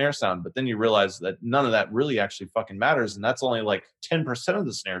get my snare sound. But then you realize that none of that really actually fucking matters. And that's only like 10% of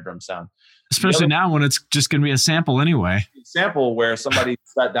the snare drum sound. Especially now when it's just going to be a sample anyway. Sample where somebody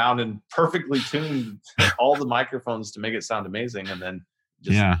sat down and perfectly tuned all the microphones to make it sound amazing. And then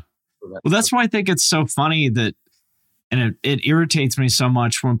well, that's why I think it's so funny that, and it irritates me so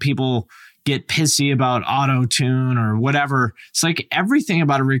much when people get pissy about auto-tune or whatever. It's like everything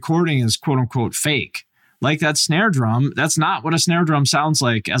about a recording is quote unquote fake. Like that snare drum, that's not what a snare drum sounds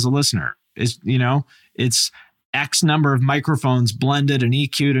like as a listener. It's X number of microphones blended and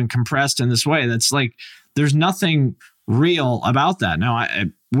EQ'd and compressed in this way. That's like, there's nothing real about that. Now,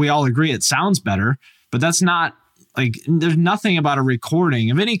 we all agree it sounds better, but that's not like, there's nothing about a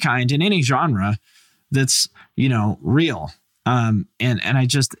recording of any kind in any genre that's, real. And I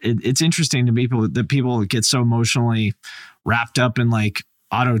just, it's interesting to people that people get so emotionally wrapped up in like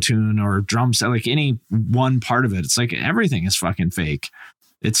auto-tune or drums, like any one part of it. It's like everything is fucking fake.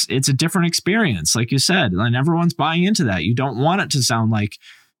 It's a different experience, like you said, and everyone's buying into that. You don't want it to sound like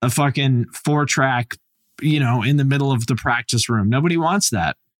a fucking 4-track, in the middle of the practice room. Nobody wants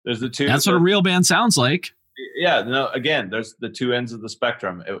that. There's the two. That's what a real band sounds like. Yeah, no, again, there's the two ends of the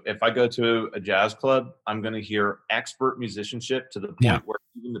spectrum. If I go to a jazz club, I'm going to hear expert musicianship to the point where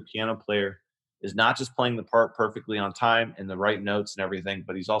even the piano player is not just playing the part perfectly on time and the right notes and everything,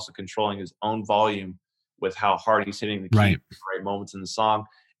 but he's also controlling his own volume with how hard he's hitting the key at the right moments in the song.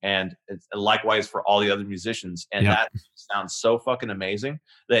 And it's likewise for all the other musicians. And that sounds so fucking amazing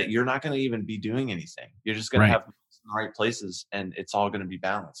that you're not going to even be doing anything. You're just going to have the right places, and it's all going to be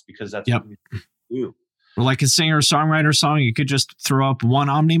balanced because that's what you do. Or like a singer-songwriter song, you could just throw up one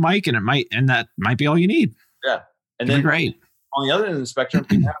Omni mic and that might be all you need. Yeah. And It'd then be great. On the other end of the spectrum,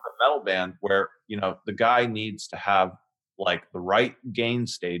 you have a metal band where, the guy needs to have like the right gain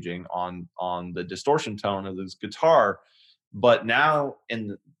staging on the distortion tone of his guitar. But now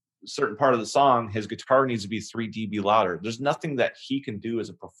in a certain part of the song, his guitar needs to be 3 dB louder. There's nothing that he can do as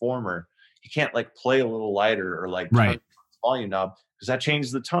a performer. He can't like play a little lighter or like turn the volume knob because that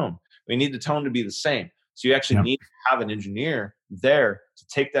changes the tone. We need the tone to be the same. So you actually need to have an engineer there to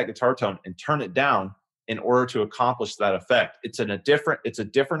take that guitar tone and turn it down in order to accomplish that effect. It's a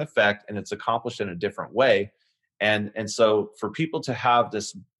different effect, and it's accomplished in a different way. And so for people to have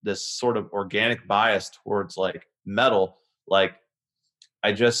this sort of organic bias towards like metal, like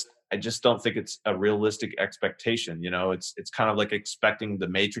I just don't think it's a realistic expectation. It's kind of like expecting the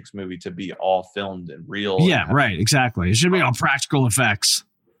Matrix movie to be all filmed and real. Yeah, right. Exactly. It should be all practical effects.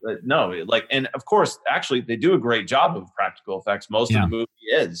 No, and of course, actually, they do a great job of practical effects. Most of the movie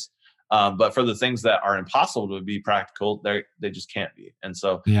is, but for the things that are impossible to be practical, they just can't be. And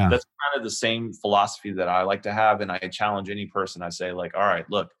so that's kind of the same philosophy that I like to have. And I challenge any person. I say, like, all right,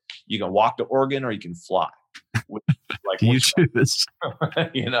 look, you can walk to Oregon or you can fly. Like you choose.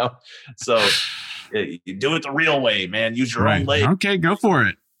 So you do it the real way, man. Use your own leg. Okay, go for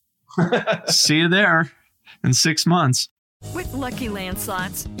it. See you there in 6 months. With Lucky Land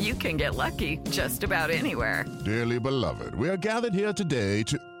Slots, you can get lucky just about anywhere. Dearly beloved, we are gathered here today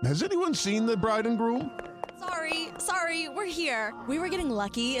to... Has anyone seen the bride and groom? Sorry, we're here. We were getting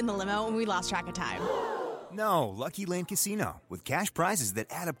lucky in the limo and we lost track of time. No, Lucky Land Casino, with cash prizes that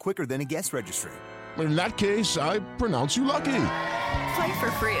add up quicker than a guest registry. In that case, I pronounce you lucky. Play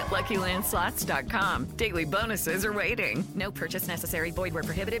for free at LuckyLandSlots.com. Daily bonuses are waiting. No purchase necessary. Void where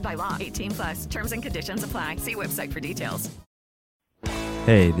prohibited by law. 18+. Terms and conditions apply. See website for details.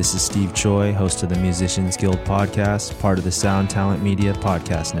 Hey, this is Steve Choi, host of the Musicians Guild podcast, part of the Sound Talent Media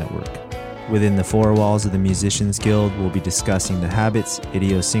Podcast Network. Within the four walls of the Musicians Guild, we'll be discussing the habits,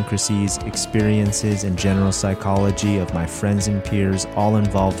 idiosyncrasies, experiences, and general psychology of my friends and peers, all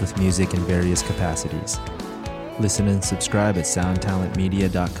involved with music in various capacities. Listen and subscribe at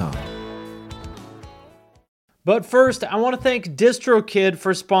soundtalentmedia.com. But first, I want to thank DistroKid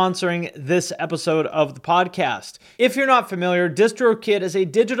for sponsoring this episode of the podcast. If you're not familiar, DistroKid is a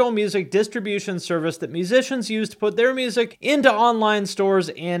digital music distribution service that musicians use to put their music into online stores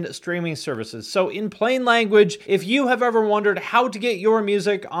and streaming services. So in plain language, if you have ever wondered how to get your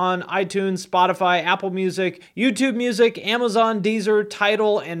music on iTunes, Spotify, Apple Music, YouTube Music, Amazon, Deezer,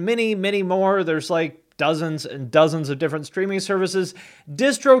 Tidal, and many, many more, there's like dozens and dozens of different streaming services,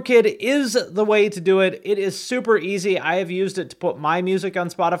 DistroKid is the way to do it. It is super easy. I have used it to put my music on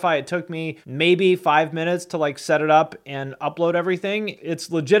Spotify. It took me maybe 5 minutes to like set it up and upload everything. It's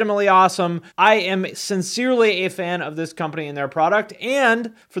legitimately awesome. I am sincerely a fan of this company and their product.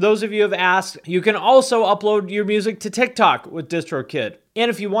 And for those of you who have asked, you can also upload your music to TikTok with DistroKid. And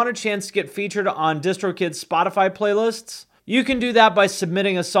if you want a chance to get featured on DistroKid's Spotify playlists, you can do that by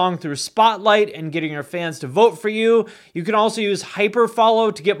submitting a song through Spotlight and getting your fans to vote for you. You can also use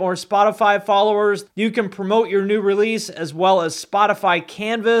Hyperfollow to get more Spotify followers. You can promote your new release as well as Spotify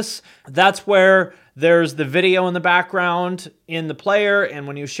Canvas. That's where there's the video in the background in the player, and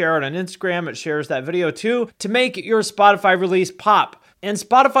when you share it on Instagram, it shares that video too to make your Spotify release pop. And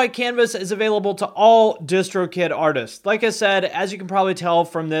Spotify Canvas is available to all DistroKid artists. Like I said, as you can probably tell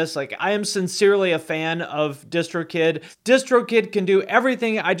from this, like I am sincerely a fan of DistroKid. DistroKid can do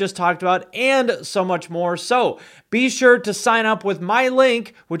everything I just talked about and so much more. So be sure to sign up with my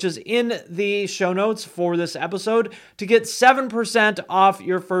link, which is in the show notes for this episode, to get 7% off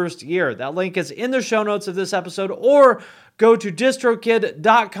your first year. That link is in the show notes of this episode, or go to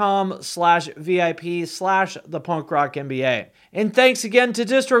distrokid.com/VIP/thepunkrockMBA. And thanks again to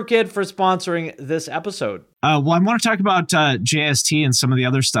DistroKid for sponsoring this episode. Well, I want to talk about JST and some of the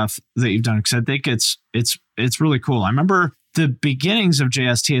other stuff that you've done, because I think it's really cool. I remember the beginnings of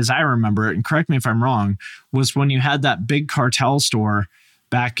JST, as I remember it, and correct me if I'm wrong, was when you had that big cartel store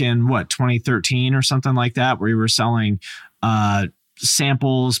back in 2013 or something like that, where you were selling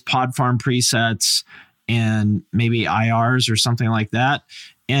samples, pod farm presets, and maybe IRs or something like that.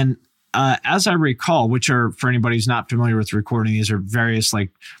 And as I recall, which are, for anybody who's not familiar with recording, these are various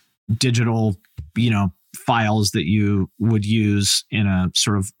like digital, files that you would use in a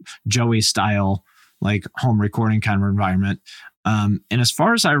sort of Joey style, like home recording kind of environment. And as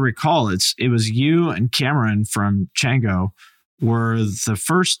far as I recall, it was you and Cameron from Chango were the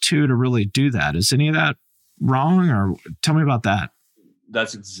first two to really do that. Is any of that wrong, or tell me about that?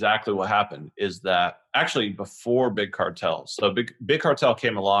 That's exactly what happened, is that actually before Big Cartel. So Big Cartel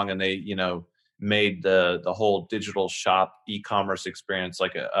came along and they, made the whole digital shop e-commerce experience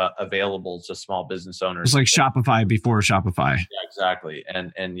like available to small business owners. It's like Shopify before Shopify. Yeah, exactly.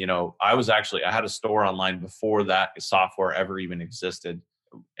 And I had a store online before that software ever even existed.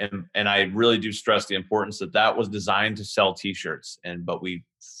 And I really do stress the importance that was designed to sell t-shirts. But we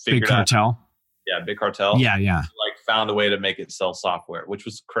figured Big Cartel. Yeah, Big Cartel. Yeah. Like found a way to make it sell software, which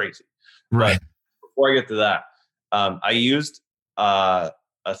was crazy. Right. But before I get to that, I used a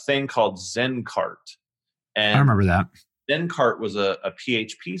thing called ZenCart. And I remember that. ZenCart was a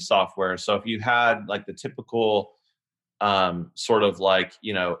PHP software. So if you had like the typical sort of like,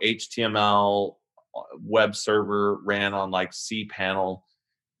 HTML web server ran on like cPanel,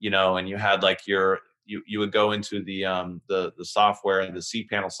 and you had like you would go into the software and the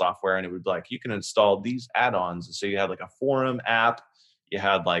cPanel software, and it would be like, you can install these add-ons. So you had like a forum app, you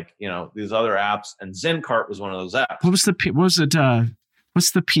had like, these other apps, and ZenCart was one of those apps.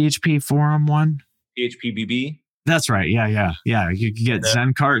 What's the PHP forum one? PHPBB. That's right. Yeah. You could get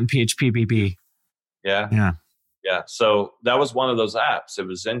ZenCart and PHPBB. Yeah. So that was one of those apps. It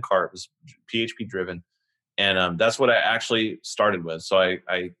was ZenCart. It was PHP driven. And that's what I actually started with. So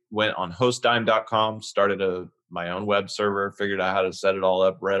I went on hostdime.com, started my own web server, figured out how to set it all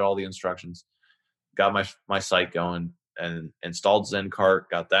up, read all the instructions, got my site going, and installed ZenCart,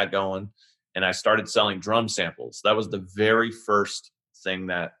 got that going. And I started selling drum samples. That was the very first thing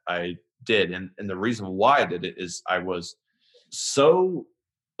that I did. And the reason why I did it is I was so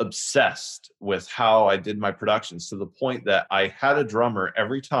obsessed with how I did my productions, to the point that I had a drummer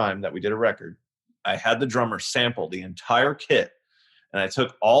every time that we did a record. I had the drummer sample the entire kit, and I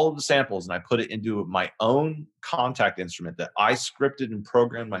took all of the samples and I put it into my own contact instrument that I scripted and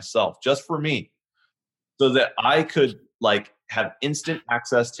programmed myself just for me, so that I could like have instant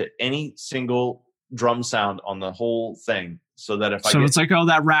access to any single drum sound on the whole thing. So that it's like,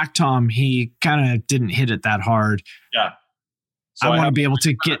 that rack tom, he kind of didn't hit it that hard. Yeah. So I want to be able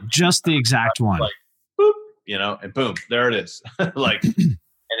to get just the exact one. Like, boop, and boom, there it is. Like,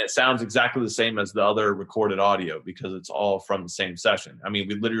 and it sounds exactly the same as the other recorded audio, because it's all from the same session. I mean,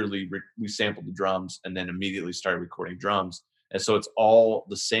 we literally we sampled the drums and then immediately started recording drums. And so it's all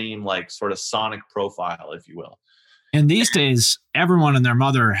the same, like sort of sonic profile, if you will. And these days, everyone and their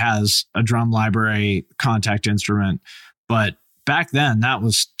mother has a drum library contact instrument. But back then, that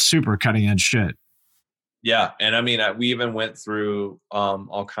was super cutting edge shit. Yeah. And I mean, we even went through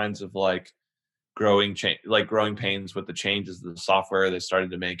all kinds of like growing pains with the changes of the software. They started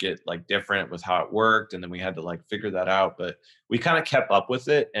to make it like different with how it worked. And then we had to like figure that out. But we kind of kept up with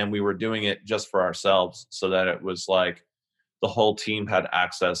it, and we were doing it just for ourselves, so that it was like the whole team had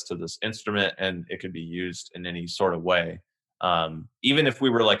access to this instrument and it could be used in any sort of way. Even if we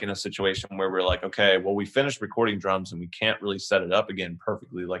were like in a situation where we're like, okay, well, we finished recording drums and we can't really set it up again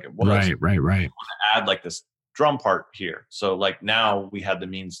perfectly like it was. Right. We want to add like this drum part here. So like now we had the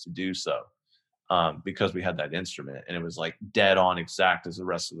means to do so, because we had that instrument, and it was like dead on exact as the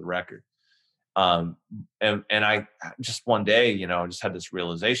rest of the record. And I just one day, I just had this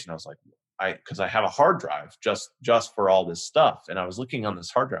realization. I was like, because I have a hard drive just for all this stuff. And I was looking on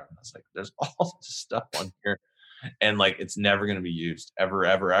this hard drive and I was like, there's all this stuff on here, and like, it's never going to be used ever,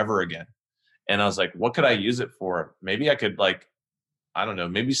 ever, ever again. And I was like, what could I use it for? Maybe I could like, I don't know,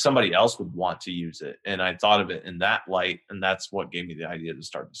 maybe somebody else would want to use it. And I thought of it in that light. And that's what gave me the idea to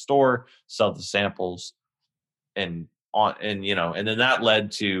start the store, sell the samples, and then that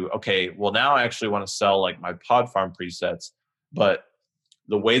led to, okay, well, now I actually want to sell like my pod farm presets. But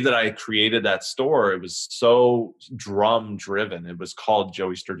the way that I created that store, it was so drum driven. It was called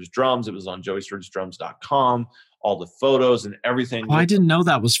Joey Sturgis Drums. It was on joeysturgisdrums.com, all the photos and everything. Oh, I didn't know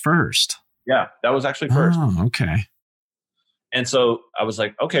that was first. Yeah, that was actually first. Oh, okay. And so I was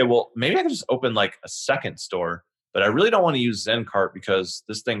like, okay, well, maybe I can just open like a second store, but I really don't want to use ZenCart because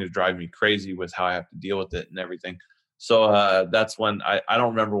this thing is driving me crazy with how I have to deal with it and everything. So that's when I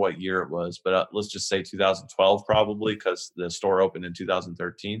don't remember what year it was, but let's just say 2012 probably, because the store opened in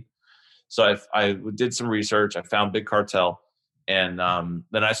 2013. So I did some research. I found Big Cartel, and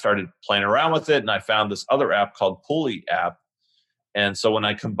then I started playing around with it, and I found this other app called Pulley app. And so when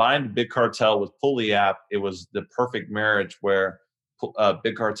I combined Big Cartel with Pulley app, it was the perfect marriage where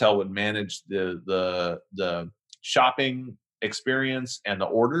Big Cartel would manage the shopping experience and the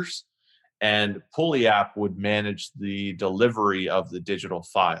orders, and Pulley app would manage the delivery of the digital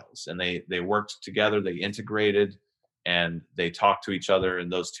files. And they worked together, they integrated, and they talked to each other.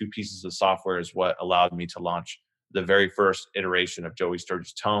 And those two pieces of software is what allowed me to launch the very first iteration of Joey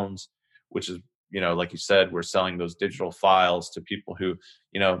Sturgis Tones, which is, like you said, we're selling those digital files to people who,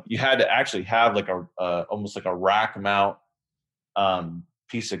 you had to actually have like almost like a rack mount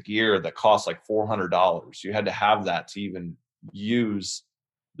piece of gear that cost like $400. You had to have that to even use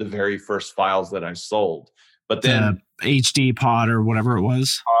the very first files that I sold. But then HD pod or whatever it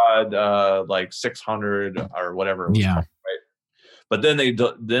was, like 600 or whatever it was yeah called, right? But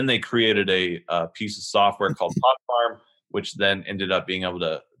then they created a piece of software called Pod Farm, which then ended up being able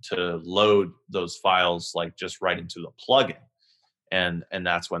to load those files like just right into the plugin, and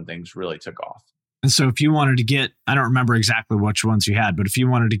that's when things really took off. And so if you wanted to get, I don't remember exactly which ones you had, but if you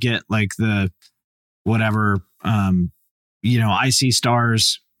wanted to get like the whatever IC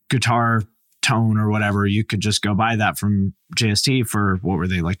Stars guitar tone or whatever, you could just go buy that from JST for, what were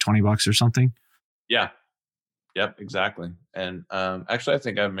they, like $20 or something? Yeah. Yep, exactly. And actually I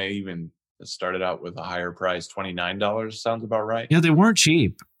think I may even started out with a higher price. $29 sounds about right. Yeah, they weren't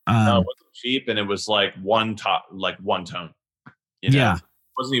cheap. No, it wasn't cheap, and it was like one tone. Yeah. It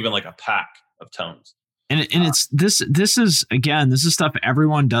wasn't even like a pack of tones. And it's this is stuff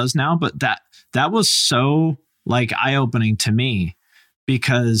everyone does now, but that was so like eye-opening to me,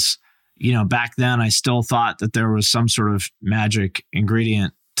 because back then I still thought that there was some sort of magic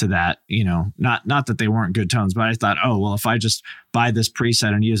ingredient to that, not that they weren't good tones, but I thought, oh, well, if I just buy this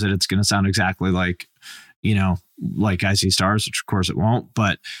preset and use it, it's going to sound exactly like IC Stars, which of course it won't.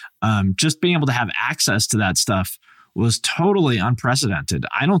 But just being able to have access to that stuff was totally unprecedented.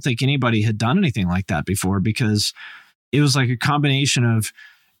 I don't think anybody had done anything like that before, because it was like a combination of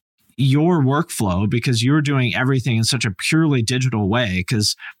your workflow, because you were doing everything in such a purely digital way.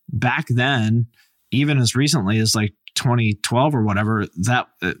 Because back then, even as recently as like 2012 or whatever, that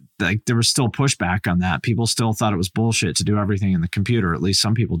like there was still pushback on that. People still thought it was bullshit to do everything in the computer. At least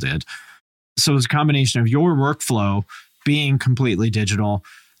some people did. So it was a combination of your workflow being completely digital,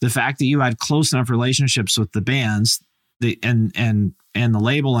 the fact that you had close enough relationships with the bands, and the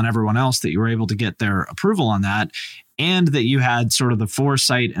label and everyone else, that you were able to get their approval on that, and that you had sort of the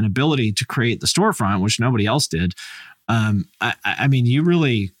foresight and ability to create the storefront, which nobody else did. I mean, you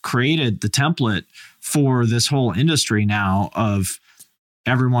really created the template for this whole industry now of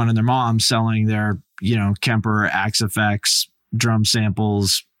everyone and their mom selling their, Kemper, Axe effects, drum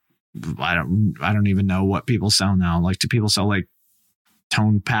samples. I don't even know what people sell now. Like, do people sell like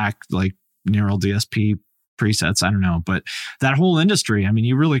tone pack, like Neural DSP presets? I don't know, but that whole industry, I mean,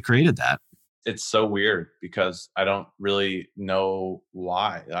 you really created that. It's so weird because I don't really know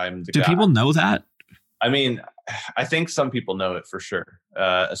why I'm the guy. Do people know that? I mean, I think some people know it for sure.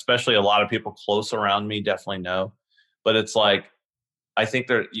 Especially a lot of people close around me definitely know. But it's like, I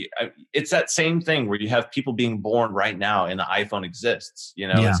think it's that same thing where you have people being born right now and the iPhone exists.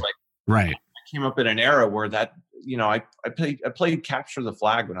 Yeah, it's like, right. I came up in an era where that, I played Capture the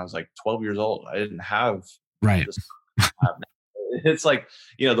Flag when I was like 12 years old. I didn't have this. It's like,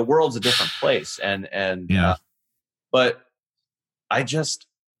 the world's a different place. But I just,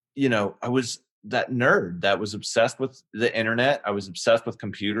 I was that nerd that was obsessed with the internet. I was obsessed with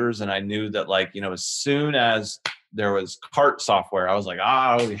computers, and I knew that, like, as soon as there was cart software, I was like,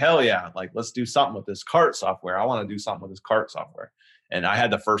 oh, hell yeah. Like, let's do something with this cart software. I want to do something with this cart software. And I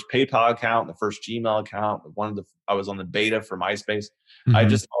had the first PayPal account, the first Gmail account. I was on the beta for MySpace. Mm-hmm. I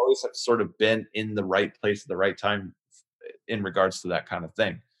just always have sort of been in the right place at the right time in regards to that kind of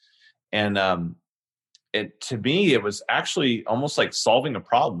thing. And to me, it was actually almost like solving a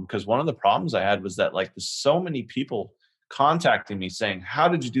problem, because one of the problems I had was that, like, there's so many people contacting me saying, how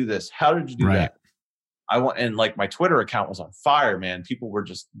did you do this? How did you do that? And like my Twitter account was on fire, man. People were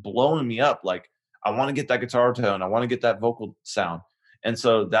just blowing me up. Like, I want to get that guitar tone. I want to get that vocal sound. And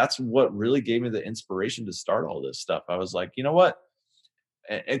so that's what really gave me the inspiration to start all this stuff. I was like, you know what?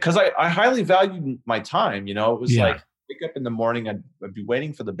 Because I highly valued my time. It was like, wake up in the morning, I'd be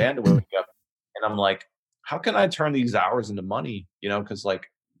waiting for the band to wake up. And I'm like, how can I turn these hours into money? Because like,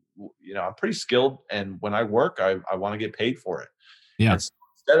 I'm pretty skilled, and when I work, I want to get paid for it. Yeah. And so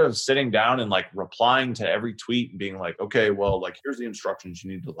instead of sitting down and like replying to every tweet and being like, okay, well, like here's the instructions, you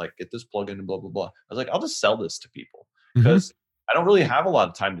need to like get this plugin and blah blah blah. I was like, I'll just sell this to people, because I don't really have a lot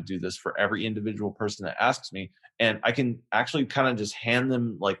of time to do this for every individual person that asks me, and I can actually kind of just hand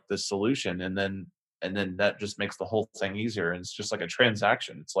them like the solution, and then that just makes the whole thing easier. And it's just like a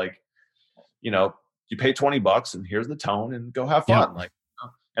transaction. It's like, you pay $20 and here's the tone and go have fun. Like,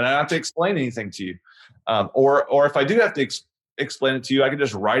 and I don't have to explain anything to you. Or if I do have to explain it to you, I can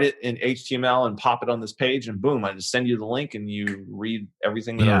just write it in HTML and pop it on this page, and boom, I just send you the link and you read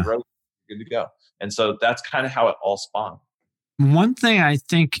everything that I wrote. Good to go. And so that's kind of how it all spawned. One thing I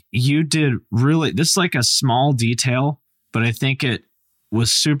think you did really, this is like a small detail, but I think it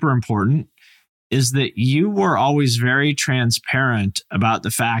was super important, is that you were always very transparent about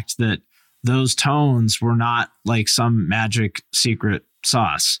the fact that those tones were not like some magic secret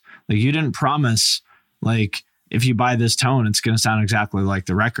sauce. Like, you didn't promise, like, if you buy this tone, it's going to sound exactly like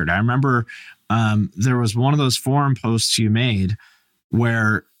the record. I remember there was one of those forum posts you made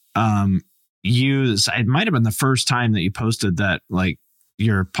where it might have been the first time that you posted that, like,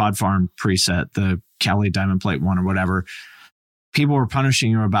 your Pod Farm preset, the Kelly Diamond Plate one or whatever. People were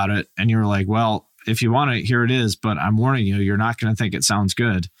punishing you about it, and you were like, well, if you want it, here it is, but I'm warning you, you're not going to think it sounds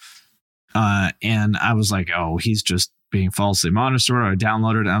good. And I was like, oh, he's just being falsely modest. Or I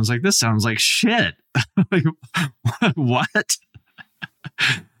downloaded it and I was like, this sounds like shit. Like, what?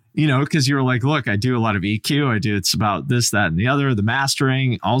 Because you were like, look, I do a lot of EQ. It's about this, that, and the other. The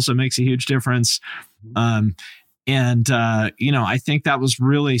mastering also makes a huge difference. I think that was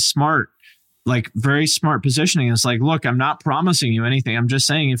really smart, like very smart positioning. It's like, look, I'm not promising you anything. I'm just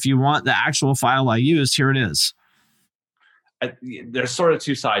saying, if you want the actual file I used, here it is. There's sort of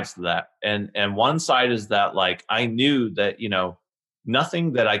two sides to that. And one side is that, like, I knew that,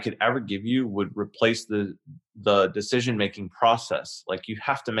 nothing that I could ever give you would replace the decision-making process. Like, you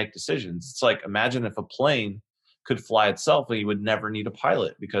have to make decisions. It's like, imagine if a plane could fly itself and you would never need a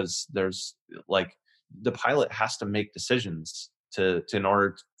pilot, because there's like, the pilot has to make decisions to in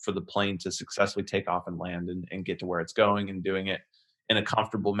order for the plane to successfully take off and land and get to where it's going, and doing it in a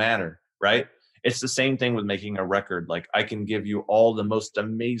comfortable manner. Right. It's the same thing with making a record. Like, I can give you all the most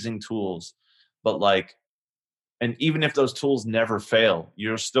amazing tools, but like, and even if those tools never fail,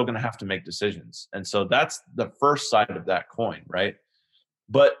 you're still going to have to make decisions. And so that's the first side of that coin, right?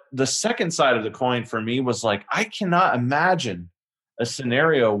 But the second side of the coin for me was like, I cannot imagine a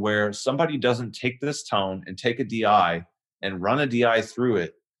scenario where somebody doesn't take this tone and take a DI and run a DI through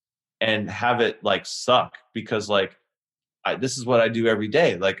it and have it like suck, because like, this is what I do every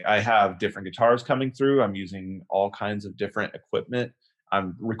day. Like, I have different guitars coming through. I'm using all kinds of different equipment.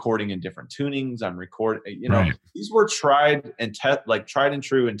 I'm recording in different tunings. I'm recording, these were tried and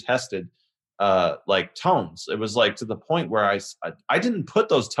true and tested, like tones. It was like to the point where I didn't put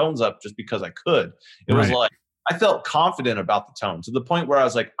those tones up just because I could. It was like, I felt confident about the tone to the point where I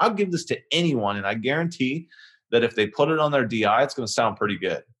was like, I'll give this to anyone, and I guarantee that if they put it on their DI, it's going to sound pretty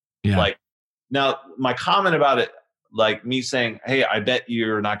good. Yeah. Like, now my comment about it, like me saying, hey, I bet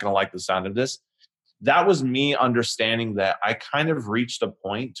you're not going to like the sound of this, that was me understanding that I kind of reached a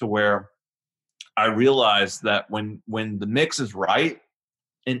point to where I realized that when the mix is right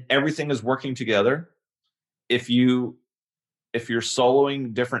and everything is working together, if you're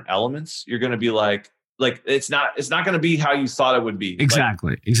soloing different elements, you're going to be like it's not going to be how you thought it would be.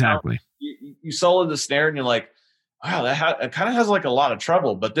 Exactly. You solo the snare and you're like, wow, it kind of has like a lot of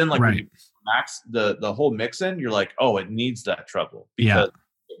treble. But then like when you max the whole mix in, you're like, oh, it needs that treble, because if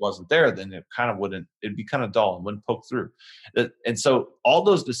it wasn't there, then it kind of wouldn't. It'd be kind of dull and wouldn't poke through. And so all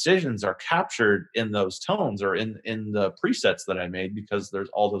those decisions are captured in those tones or in the presets that I made, because there's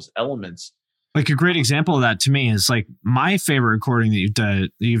all those elements. Like, a great example of that to me is like my favorite recording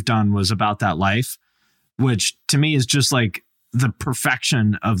that you've done was About That Life, which to me is just like the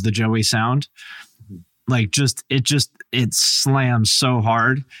perfection of the Joey sound. Like, it slams so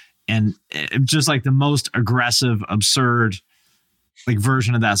hard, and it, just like the most aggressive, absurd like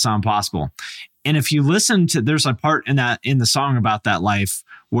version of that song possible. And if you listen to, there's a part in the song About That Life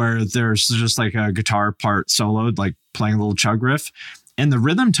where there's just like a guitar part soloed, like playing a little chug riff, and the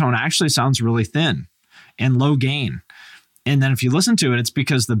rhythm tone actually sounds really thin and low gain. And then if you listen to it, it's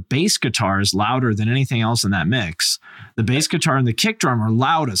because the bass guitar is louder than anything else in that mix. The bass guitar and the kick drum are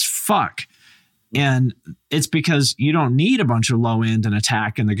loud as fuck. And it's because you don't need a bunch of low end and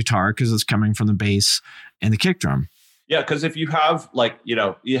attack in the guitar, because it's coming from the bass and the kick drum. Yeah, because if you have like, you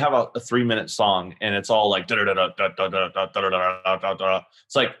have a 3-minute song and it's all like, it's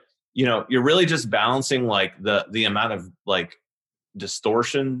like you're really just balancing like the amount of like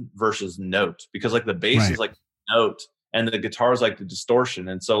distortion versus note, because like the bass is like note and the guitar is like the distortion.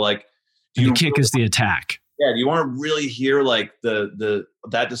 And so like, the kick is the attack. Yeah. Do you want to really hear like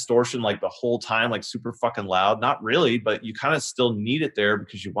that distortion like the whole time, like super fucking loud? Not really, but you kind of still need it there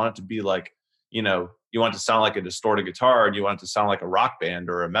because you want it to be like, you want it to sound like a distorted guitar, and you want it to sound like a rock band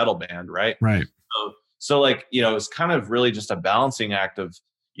or a metal band. Right. Right. So like, it's kind of really just a balancing act of,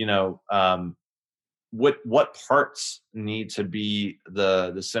 what parts need to be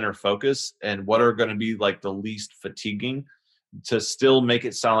the center focus, and what are going to be like the least fatiguing to still make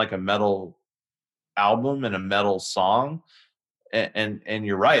it sound like a metal album and a metal song. And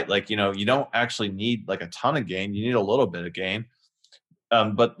you're right. Like, you don't actually need like a ton of gain. You need a little bit of gain.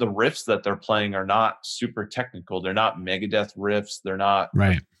 But the riffs that they're playing are not super technical. They're not Megadeth riffs. They're not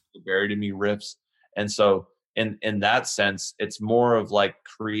Buried in Me riffs. And so in that sense, it's more of like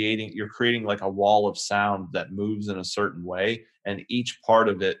you're creating like a wall of sound that moves in a certain way, and each part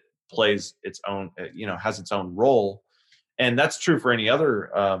of it plays its own, has its own role. And that's true for any other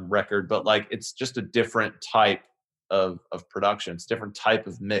record, but like, it's just a different type of production. It's a different type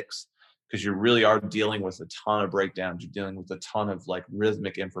of mix, because you really are dealing with a ton of breakdowns. You're dealing with a ton of like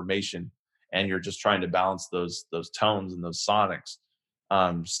rhythmic information, and you're just trying to balance those tones and those sonics.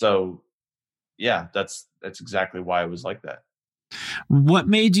 So yeah, that's exactly why it was like that. What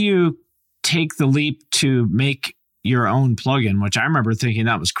made you take the leap to make your own plugin, which I remember thinking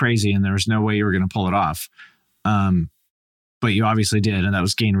that was crazy and there was no way you were going to pull it off? But you obviously did, and that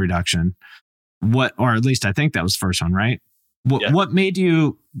was gain reduction. Or at least I think that was the first one, right? What made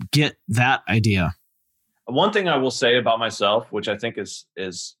you get that idea? One thing I will say about myself, which I think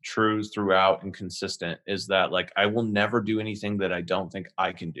is true throughout and consistent, is that like, I will never do anything that I don't think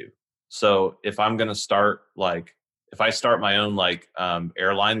I can do. So if I'm going to start, like, if I start my own like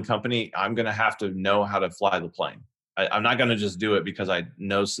airline company, I'm going to have to know how to fly the plane. I'm not going to just do it because I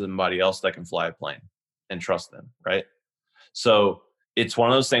know somebody else that can fly a plane and trust them. Right. So it's one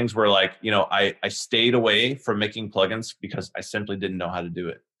of those things where like, I stayed away from making plugins because I simply didn't know how to do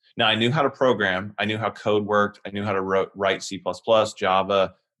it. Now I knew how to program. I knew how code worked. I knew how to write C++,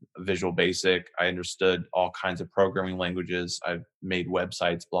 Java, Visual Basic. I understood all kinds of programming languages. I've made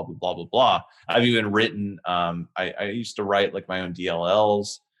websites, blah, blah, blah, blah, blah. I've even written, I used to write like my own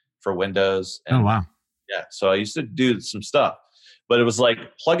DLLs for Windows. And, oh, wow. Yeah. So I used to do some stuff, but it was like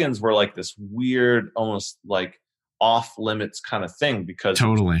plugins were like this weird, almost like off limits kind of thing, because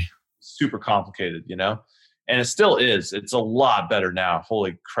totally super complicated, and it still is. It's a lot better now.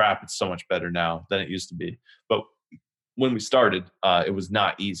 Holy crap. It's so much better now than it used to be. But when we started, it was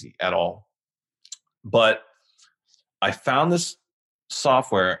not easy at all. But I found this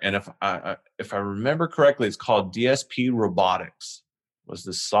software, and if I remember correctly, it's called DSP Robotics was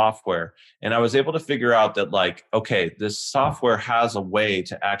this software. And I was able to figure out that like, okay, this software has a way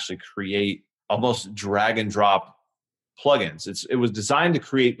to actually create almost drag and drop plugins. It was designed to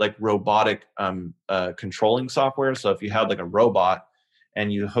create like robotic controlling software. So if you had like a robot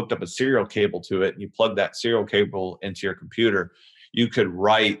and you hooked up a serial cable to it and you plug that serial cable into your computer, you could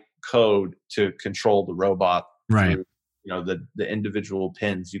write code to control the robot. Right. Through, the individual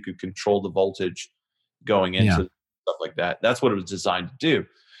pins. You could control the voltage going into stuff like that. That's what it was designed to do.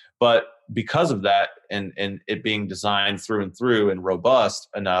 But because of that, and it being designed through and through and robust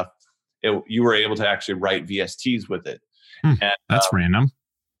enough, you were able to actually write VSTs with it. And, that's random.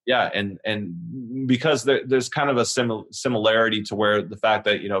 Yeah, and because there's kind of a similarity to where the fact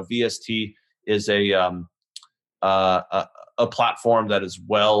that VST is a platform that is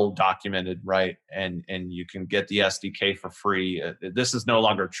well documented, right? And you can get the SDK for free. This is no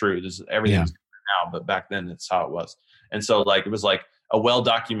longer true. This is everything's now, but back then it's how it was. And so like it was like a well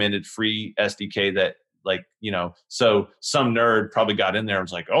documented free SDK that like so some nerd probably got in there and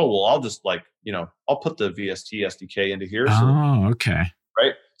was like, oh well, I'll just like I'll put the VST SDK into here. Oh, okay.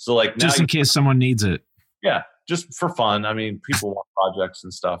 Right. So like just in case someone needs it. Yeah. Just for fun. I mean, people want projects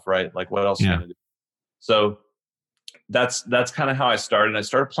and stuff, right? Like what else are you going to do? So that's kind of how I started. I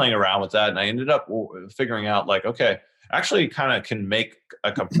started playing around with that, and I ended up figuring out like, okay, actually kind of can make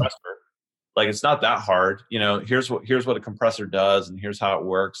a compressor. Like it's not that hard. Here's what a compressor does, and here's how it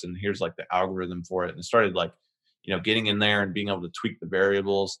works, and here's like the algorithm for it. And I started like, getting in there and being able to tweak the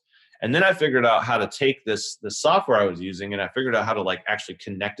variables. And then I figured out how to take the software I was using, and I figured out how to like actually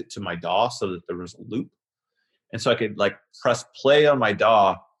connect it to my DAW so that there was a loop. And so I could like press play on my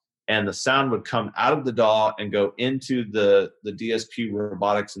DAW, and the sound would come out of the DAW and go into the DSP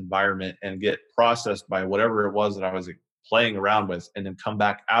robotics environment and get processed by whatever it was that I was playing around with, and then come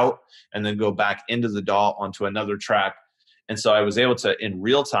back out and then go back into the DAW onto another track. And so I was able to, in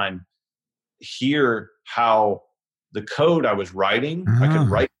real time, hear how the code I was writing, I could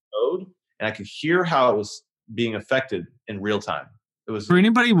write code and I could hear how it was being affected in real time. It was, for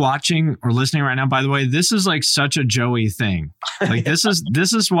anybody watching or listening right now, by the way, this is like such a Joey thing. Like this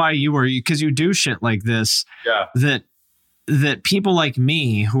is why because you do shit like this. Yeah. That people like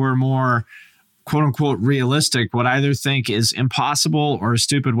me who are more quote unquote realistic would either think is impossible or a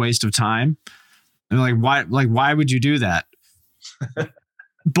stupid waste of time. They're like, why would you do that?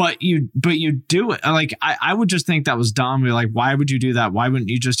 But you do it. Like, I would just think that was dumb. You're like, why would you do that? Why wouldn't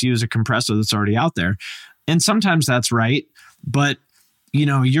you just use a compressor that's already out there? And sometimes that's right. But,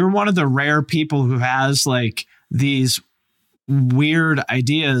 you're one of the rare people who has like these weird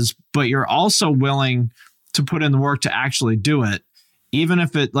ideas, but you're also willing to put in the work to actually do it. Even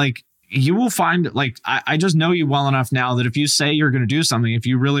if it like, you will find like, I just know you well enough now that if you say you're going to do something, if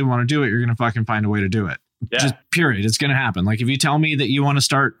you really want to do it, you're going to fucking find a way to do it. Yeah. Just period. It's going to happen. Like if you tell me that you want to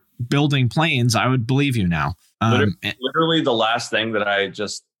start building planes, I would believe you now. Literally the last thing that I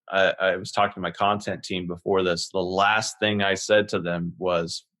was talking to my content team before this. The last thing I said to them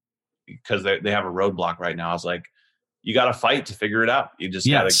was, because they have a roadblock right now. I was like, you got to fight to figure it out. You just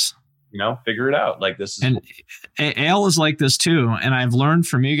got to, figure it out. Like this is. And Ale is like this too. And I've learned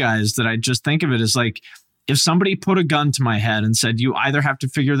from you guys that I just think of it as like, if somebody put a gun to my head and said, you either have to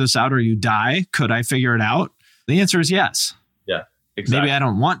figure this out or you die, could I figure it out? The answer is yes. Yeah, exactly. Maybe I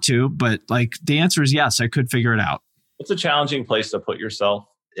don't want to, but like the answer is yes, I could figure it out. It's a challenging place to put yourself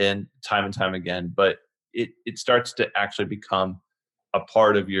in time and time again, but it starts to actually become a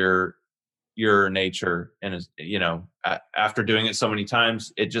part of your nature. And, after doing it so many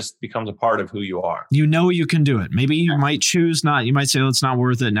times, it just becomes a part of who you are. You can do it. Maybe you might choose not. You might say, oh, it's not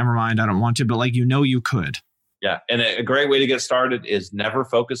worth it. Never mind. I don't want to. But like, you could. Yeah. And a great way to get started is never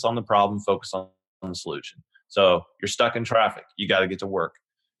focus on the problem, focus on the solution. So you're stuck in traffic. You got to get to work.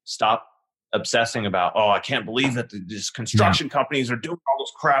 Stop obsessing about, I can't believe that these construction companies are doing all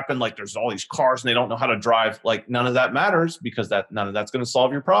this crap and like there's all these cars and they don't know how to drive. Like none of that matters because none of that's going to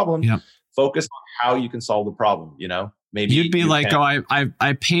solve your problem. Yep. Focus on how you can solve the problem. Maybe you'd be like,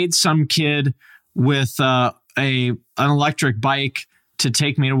 I paid some kid with an electric bike to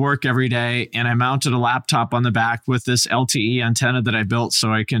take me to work every day, and I mounted a laptop on the back with this LTE antenna that I built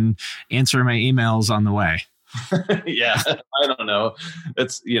so I can answer my emails on the way. Yeah, I don't know.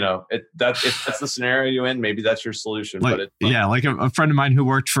 It's if that's the scenario you're in, maybe that's your solution. Like, but like a friend of mine who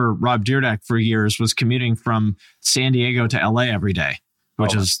worked for Rob Dyrdek for years was commuting from San Diego to LA every day,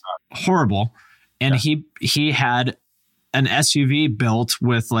 which is horrible. And he had an SUV built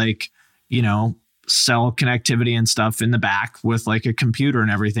with like, cell connectivity and stuff in the back with like a computer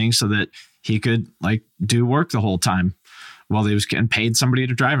and everything so that he could like do work the whole time while he was getting paid somebody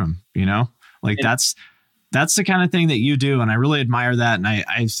to drive him, that's the kind of thing that you do. And I really admire that. And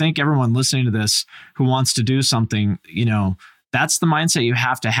I think everyone listening to this who wants to do something, that's the mindset you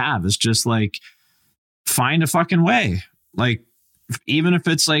have to have, is just like, find a fucking way. Like, even if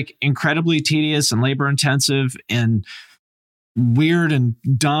it's like incredibly tedious and labor intensive and weird and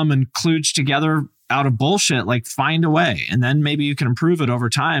dumb and kludged together out of bullshit, like find a way. And then maybe you can improve it over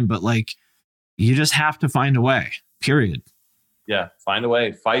time. But like, you just have to find a way, period. Yeah. Find a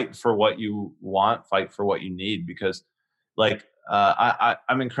way, fight for what you want, fight for what you need, because like,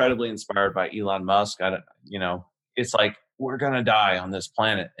 I'm incredibly inspired by Elon Musk. It's like, we're going to die on this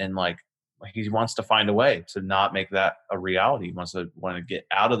planet. And like he wants to find a way to not make that a reality. He want to get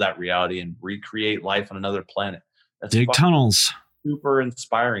out of that reality and recreate life on another planet. That's dig tunnels. Super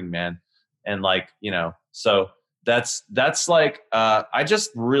inspiring, man. And like, so that's like, I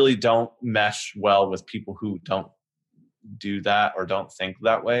just really don't mesh well with people who don't do that or don't think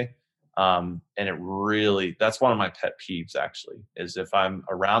that way. And it really, that's one of my pet peeves actually, is if I'm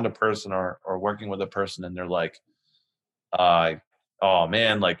around a person or working with a person and they're like, oh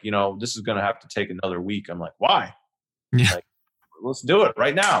man, like, this is going to have to take another week. I'm like, why? Yeah. Like, let's do it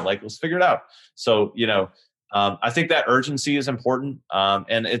right now. Like, let's figure it out. So, I think that urgency is important.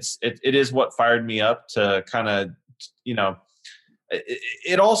 And it is what fired me up to kind of,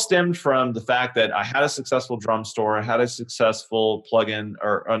 it all stemmed from the fact that I had a successful drum store. I had a successful plugin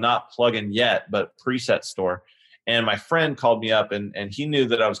or not plugin yet, but preset store. And my friend called me up and he knew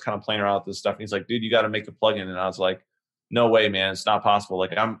that I was kind of playing around with this stuff. And he's like, dude, you got to make a plugin. And I was like, no way, man, it's not possible.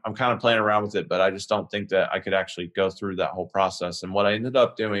 Like I'm kind of playing around with it, but I just don't think that I could actually go through that whole process. And what I ended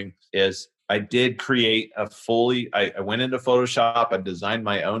up doing is I did create I went into Photoshop. I designed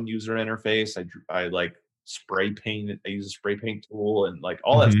my own user interface. I like spray painted. I used a spray paint tool and like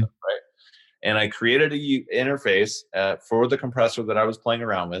all that stuff, right? And I created a interface for the compressor that I was playing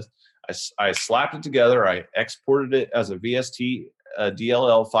around with. I slapped it together. I exported it as a VST, a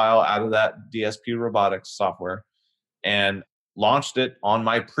DLL file out of that DSP Robotics software, and launched it on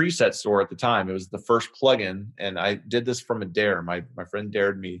my preset store at the time. It was the first plugin, and I did this from a dare. My friend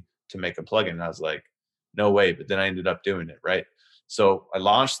dared me to make a plugin, and I was like, no way. But then I ended up doing it, right? So I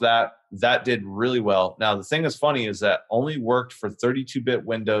launched that. That did really well. Now, the thing that's funny is that only worked for 32-bit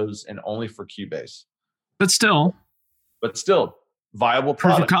Windows and only for Cubase. But still, viable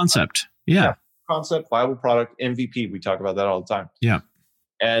product. Proof of concept. Yeah. Concept, viable product, MVP. We talk about that all the time. Yeah.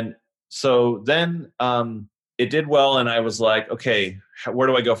 And so then it did well. And I was like, okay, where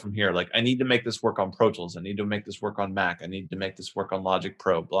do I go from here? Like, I need to make this work on Pro Tools. I need to make this work on Mac. I need to make this work on Logic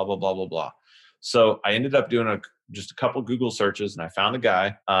Pro, blah, blah, blah, blah, blah. So I ended up doing just a couple Google searches, and I found a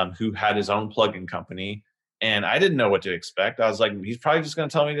guy who had his own plugin company. And I didn't know what to expect. I was like, he's probably just going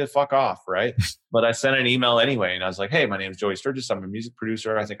to tell me to fuck off, right? But I sent an email anyway, and I was like, hey, my name is Joey Sturgis. I'm a music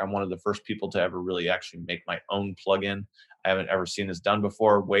producer. I think I'm one of the first people to ever really actually make my own plugin. I haven't ever seen this done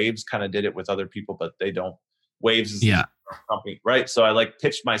before. Waves kind of did it with other people, but they don't. Waves is a company, right? So I like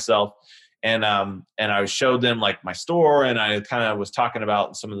pitched myself, and I showed them like my store, and I kind of was talking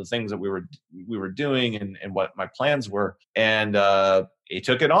about some of the things that we were doing and what my plans were, and he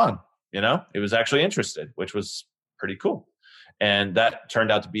took it on. It was actually interested, which was pretty cool. And that turned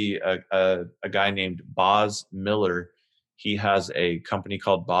out to be a guy named Boz Miller. He has a company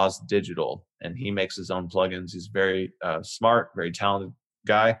called Boz Digital, and he makes his own plugins. He's very smart, very talented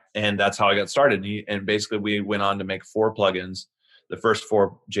guy. And that's how I got started. And basically we went on to make 4 plugins, the first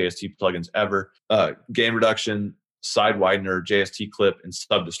 4 JST plugins ever, gain reduction, side widener, JST clip, and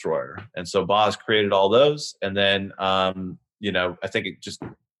sub destroyer. And so Boz created all those. And then, I think it just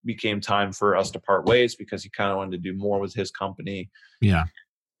became time for us to part ways because he kind of wanted to do more with his company. Yeah.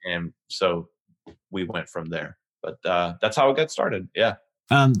 And so we went from there. But that's how it got started. Yeah.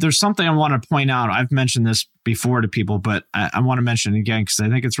 There's something I want to point out. I've mentioned this before to people, but I want to mention it again because I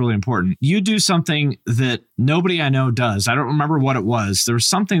think it's really important. You do something that nobody I know does. I don't remember what it was. There was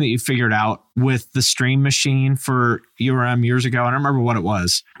something that you figured out with the Stream Machine for URM years ago. I don't remember what it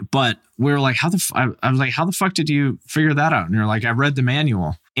was, but we were like, I was like, how the fuck did you figure that out? And you're like, I read the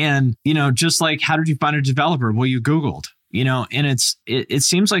manual. And, just like, how did you find a developer? Well, you Googled. And it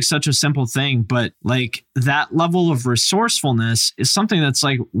seems like such a simple thing, but like that level of resourcefulness is something that's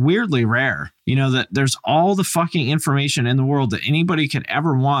like weirdly rare, that there's all the fucking information in the world that anybody could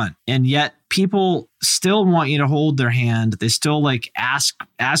ever want. And yet people still want you to hold their hand. They still like ask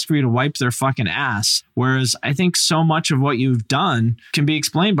for you to wipe their fucking ass. Whereas I think so much of what you've done can be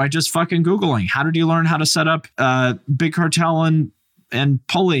explained by just fucking Googling. How did you learn how to set up Big Cartel and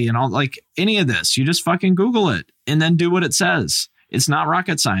Pulley and all, like any of this? You just fucking Google it and then do what it says. It's not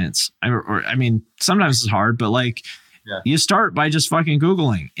rocket science. I mean, sometimes it's hard, but like you start by just fucking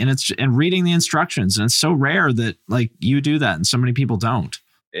Googling and reading the instructions. And it's so rare that like you do that and so many people don't.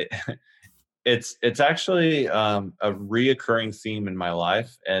 It's actually a reoccurring theme in my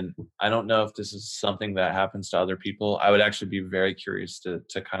life. And I don't know if this is something that happens to other people. I would actually be very curious to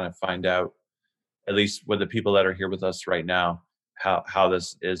kind of find out, at least with the people that are here with us right now, how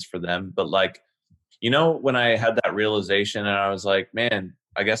this is for them. But like, when I had that realization and I was like, man,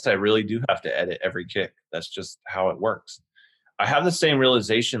 I guess I really do have to edit every kick. That's just how it works. I have the same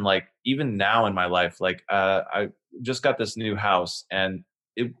realization, like even now in my life, like I just got this new house and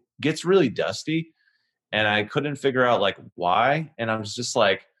it gets really dusty and I couldn't figure out like why. And I was just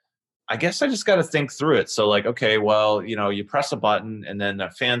like, I guess I just got to think through it. So like, okay, well, you press a button and then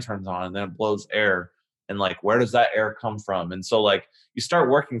a fan turns on and then it blows air. And like, where does that air come from? And so like, you start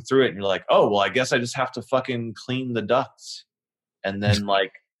working through it and you're like, oh, well, I guess I just have to fucking clean the ducts. And then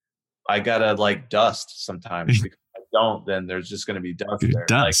like, I gotta like dust sometimes. Because if I don't, then there's just going to be dust there.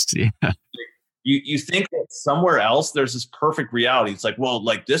 Dust, like, yeah. You think that somewhere else there's this perfect reality. It's like, well,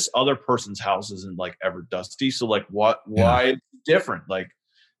 like this other person's house isn't like ever dusty. So like why it's different? Like,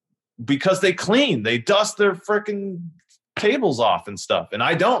 because they clean, they dust their freaking tables off and stuff. And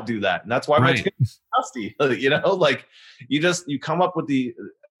I don't do that. And that's why my tables are dusty. Like you come up with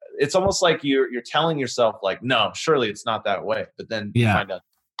it's almost like you're telling yourself like, no, surely it's not that way. But then you find out.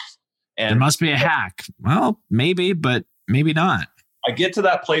 And there must be a hack. Well, maybe, but maybe not. I get to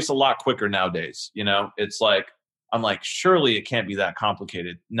that place a lot quicker nowadays. It's like, I'm like, surely it can't be that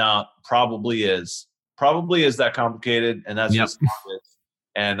complicated. No, probably is that complicated. And that's just how it is.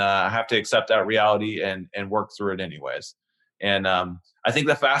 And I have to accept that reality and work through it anyways. And I think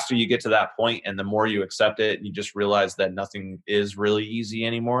the faster you get to that point and the more you accept it and you just realize that nothing is really easy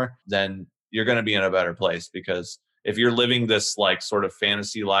anymore, then you're going to be in a better place. Because if you're living this like sort of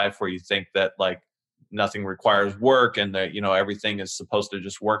fantasy life where you think that like nothing requires work and that, everything is supposed to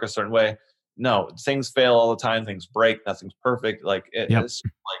just work a certain way. No, things fail all the time. Things break. Nothing's perfect. Like it's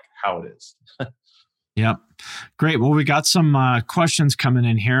like how it is. Yep. Great. Well, we got some questions coming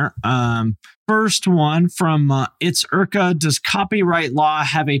in here. First one from It's Urka. Does copyright law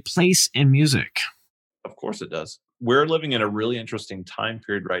have a place in music? Of course it does. We're living in a really interesting time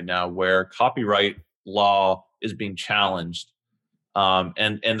period right now where copyright law is being challenged. And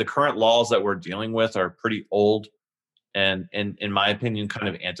the current laws that we're dealing with are pretty old and in my opinion, kind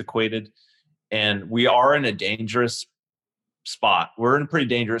of antiquated. And we are in a dangerous spot. We're in a pretty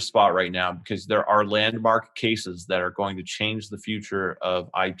dangerous spot right now because there are landmark cases that are going to change the future of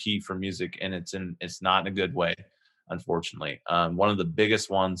IP for music, and it's not in a good way, unfortunately. One of the biggest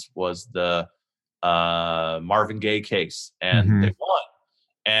ones was the Marvin Gaye case, and they won.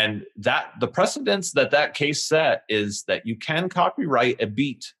 And the precedence that case set is that you can copyright a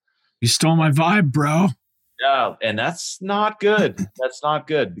beat. You stole my vibe, bro. Yeah, and that's not good. That's not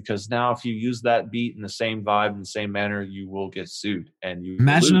good because now if you use that beat in the same vibe in the same manner, you will get sued. And you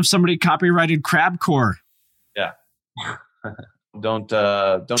imagine if somebody copyrighted crabcore. Yeah. Don't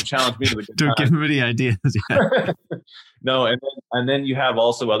challenge me to the good Don't time. give me any ideas. Yeah. No, and then you have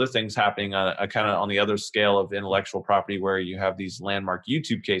also other things happening on a kind of on the other scale of intellectual property where you have these landmark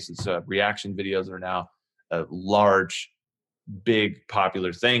YouTube cases. Reaction videos are now a large, big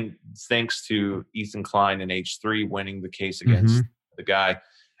popular thing thanks to Ethan Klein and H3 winning the case against the guy.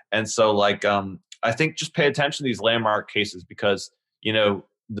 And so I think just pay attention to these landmark cases because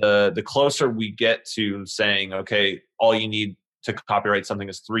the closer we get to saying, okay, all you need to copyright something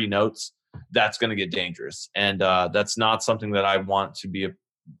is 3 notes, that's going to get dangerous. And that's not something that I want to be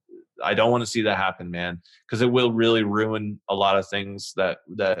I don't want to see that happen, man, because it will really ruin a lot of things that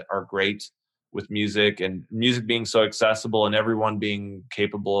are great with music and music being so accessible and everyone being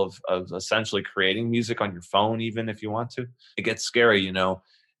capable of essentially creating music on your phone, even if you want to. It gets scary,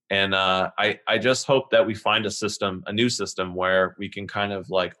 And I just hope that we find a new system where we can kind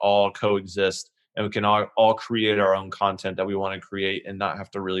of all coexist and we can all create our own content that we want to create and not have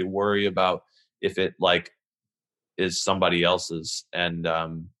to really worry about if it is somebody else's. And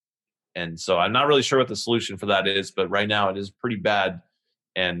so I'm not really sure what the solution for that is, but right now it is pretty bad.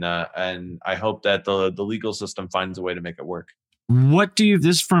 And I hope that the legal system finds a way to make it work. This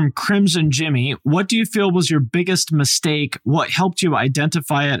is from Crimson Jimmy. What do you feel was your biggest mistake? What helped you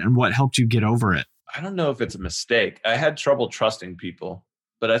identify it and what helped you get over it? I don't know if it's a mistake. I had trouble trusting people,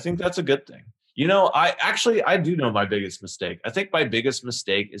 but I think that's a good thing. I do know my biggest mistake. I think my biggest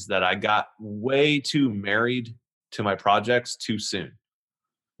mistake is that I got way too married to my projects too soon.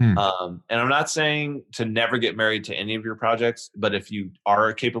 And I'm not saying to never get married to any of your projects, but if you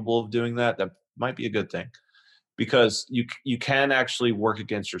are capable of doing that, that might be a good thing because you can actually work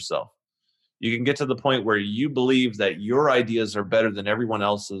against yourself. You can get to the point where you believe that your ideas are better than everyone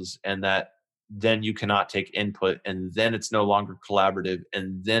else's and that then you cannot take input and then it's no longer collaborative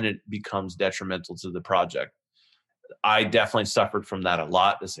and then it becomes detrimental to the project. I definitely suffered from that a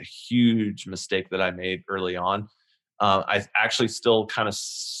lot. It's a huge mistake that I made early on. I actually still kind of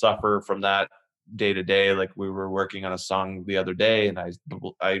suffer from that day to day. Like we were working on a song the other day and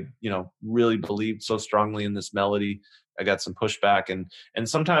I really believed so strongly in this melody. I got some pushback and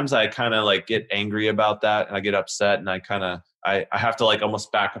sometimes I kind of get angry about that and I get upset and I have to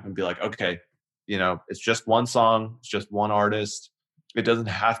almost back up and be like, okay, it's just one song. It's just one artist. It doesn't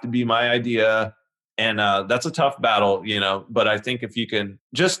have to be my idea. And that's a tough battle, but I think if you can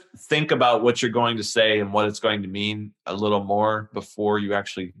just think about what you're going to say and what it's going to mean a little more before you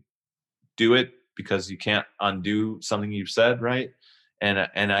actually do it, because you can't undo something you've said, right? And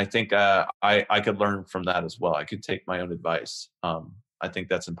I think I could learn from that as well. I could take my own advice. I think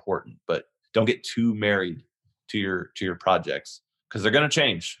that's important, but don't get too married to your projects because they're going to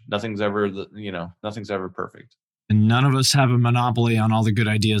change. Nothing's ever perfect. And none of us have a monopoly on all the good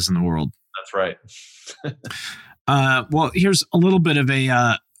ideas in the world. That's right. Well, here's a little bit of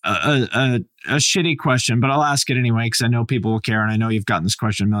a shitty question, but I'll ask it anyway because I know people will care, and I know you've gotten this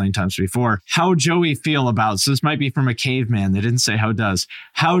question a million times before. How Joey feel about? So this might be from a caveman. They didn't say how does.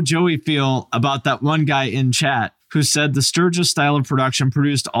 How Joey feel about that one guy in chat who said the Sturgis style of production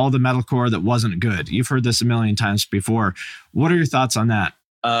produced all the metalcore that wasn't good? You've heard this a million times before. What are your thoughts on that?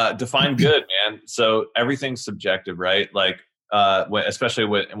 Define good, man. So everything's subjective, right? Especially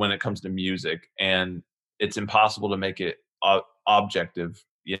when it comes to music, and it's impossible to make it objective.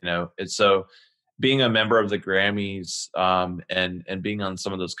 It's so being a member of the Grammys and being on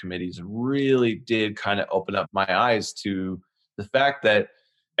some of those committees really did kind of open up my eyes to the fact that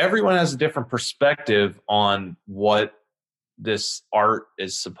everyone has a different perspective on what this art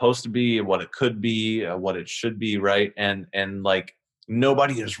is supposed to be, what it could be, what it should be, right? And like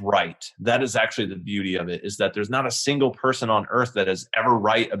nobody is right. That is actually the beauty of it, is that there's not a single person on earth that is ever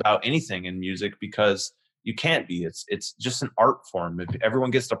right about anything in music, because you can't be. It's just an art form. If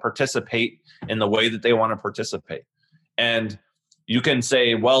everyone gets to participate in the way that they want to participate. And you can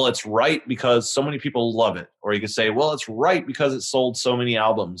say, well, it's right because so many people love it. Or you can say, well, it's right because it sold so many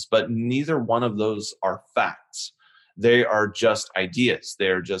albums. But neither one of those are facts. They are just ideas.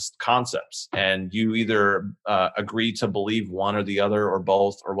 They're just concepts. And you either agree to believe one or the other or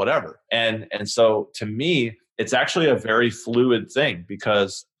both or whatever. And so to me, it's actually a very fluid thing,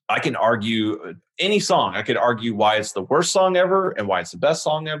 because I can argue any song. I could argue why it's the worst song ever and why it's the best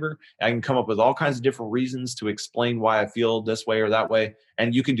song ever. I can come up with all kinds of different reasons to explain why I feel this way or that way.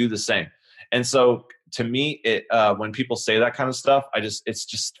 And you can do the same. And so to me, it when people say that kind of stuff, it's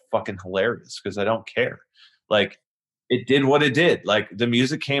just fucking hilarious, because I don't care. Like, it did what it did. Like, the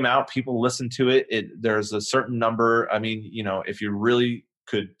music came out, people listened to it. There's a certain number. I mean, you know, if you really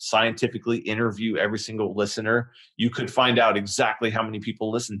could scientifically interview every single listener, you could find out exactly how many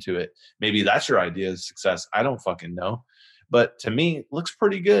people listen to it. Maybe that's your idea of success. I don't fucking know. But to me, it looks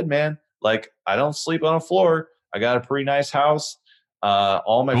pretty good, man. Like, I don't sleep on a floor. I got a pretty nice house.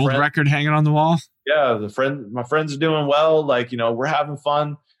 All my old friends, record hanging on the wall. Yeah, my friends are doing well. Like, you know, we're having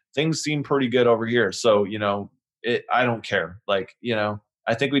fun. Things seem pretty good over here. So, you know, I don't care. Like, you know,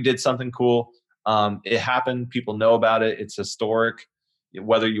 I think we did something cool. It happened. People know about it. It's historic.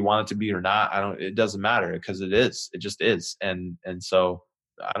 Whether you want it to be or not, it doesn't matter, because it is. It just is. And so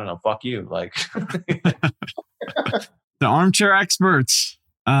I don't know. Fuck you. Like, the armchair experts.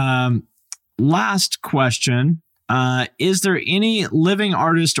 Last question. Is there any living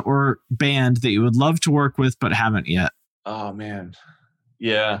artist or band that you would love to work with but haven't yet? Oh man.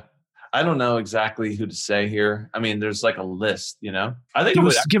 Yeah. I don't know exactly who to say here. I mean, there's like a list, you know. I think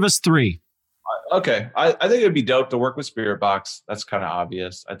give us three. Okay. I think it'd be dope to work with Spirit Box. That's kind of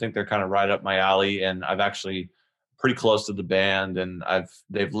obvious. I think they're kind of right up my alley, and I've actually pretty close to the band, and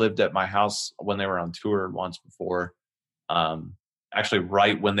they've lived at my house when they were on tour once before. Actually,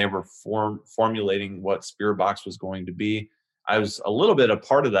 right when they were formulating what Spirit Box was going to be. I was a little bit a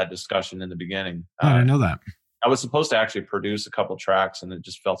part of that discussion in the beginning. I didn't know that. I was supposed to actually produce a couple tracks, and it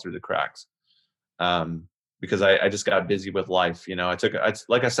just fell through the cracks. Because I just got busy with life. You know,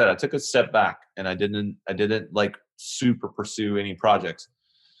 like I said, I took a step back, and I didn't like super pursue any projects.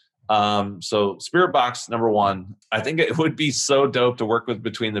 So Spirit Box, number one, I think it would be so dope to work with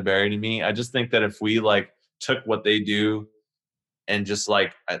Between the Buried and Me. I just think that if we like took what they do and just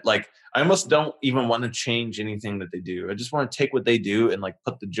like I almost don't even want to change anything that they do. I just want to take what they do and like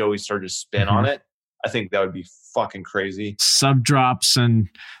put the Joey Sturgis spin on it. I think that would be fucking crazy. Sub drops and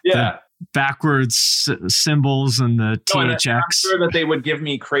the backwards symbols and the THX. I'm sure that they would give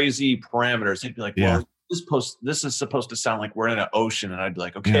me crazy parameters. They'd be like, well, this is supposed to sound like we're in an ocean. And I'd be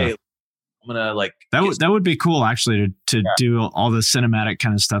like, okay, I'm going to like. That would be cool, actually, to do all the cinematic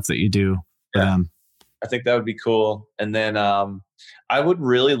kind of stuff that you do. Yeah. I think that would be cool. And then I would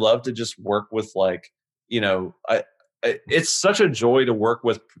really love to just work with like, you know, it's such a joy to work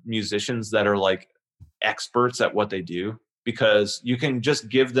with musicians that are like experts at what they do, because you can just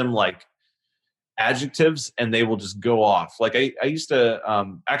give them like adjectives and they will just go off. Like I used to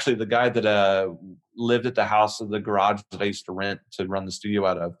actually, the guy that lived at the house of the garage that I used to rent to run the studio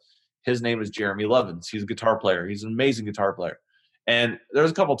out of, his name is Jeremy Lovins. He's a guitar player. He's an amazing guitar player. And there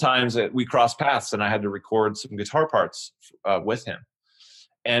was a couple times that we crossed paths and I had to record some guitar parts with him.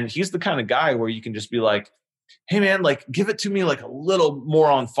 And he's the kind of guy where you can just be like, hey man, like give it to me like a little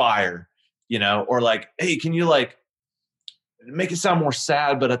more on fire, you know, or like, hey, can you like make it sound more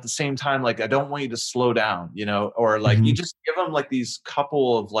sad, but at the same time, like, I don't want you to slow down, you know, or like you just give them like these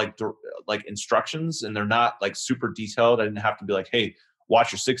couple of like instructions, and they're not like super detailed. I didn't have to be like, hey,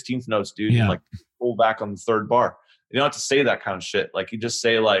 watch your 16th notes, dude. And like pull back on the third bar. You don't have to say that kind of shit. Like you just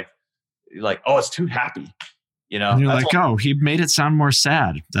say like, oh, it's too happy. You know, and you're like, oh, he made it sound more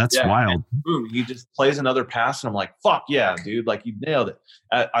sad. That's wild. Boom, he just plays another pass, and I'm like, fuck yeah, dude! Like you nailed it.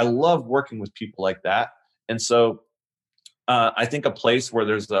 I love working with people like that, and so I think a place where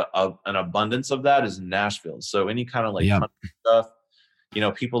there's an abundance of that is in Nashville. So any kind of like country stuff, you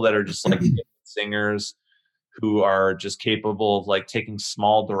know, people that are just like singers who are just capable of like taking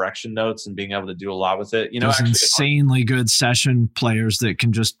small direction notes and being able to do a lot with it. You know, those insanely good session players that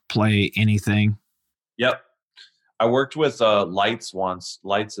can just play anything. Yep. I worked with Lights once.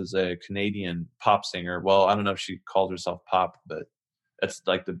 Lights is a Canadian pop singer. Well, I don't know if she calls herself pop, but that's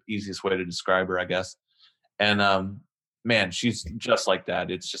like the easiest way to describe her, I guess. And man, she's just like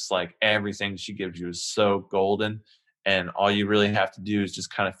that. It's just like everything she gives you is so golden. And all you really have to do is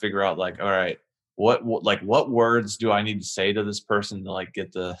just kind of figure out like, all right, what words do I need to say to this person to like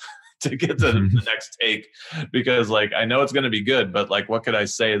get the the next take? Because like I know it's going to be good, but like what could I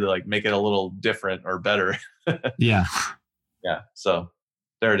say to like make it a little different or better? Yeah. Yeah. So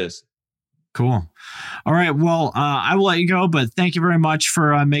there it is. Cool. All right. Well, I will let you go, but thank you very much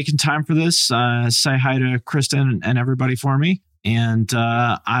for making time for this. Say hi to Kristen and everybody for me, and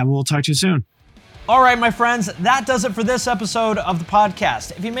I will talk to you soon. All right, my friends, that does it for this episode of the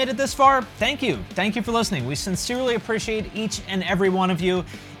podcast. If you made it this far, thank you. Thank you for listening. We sincerely appreciate each and every one of you.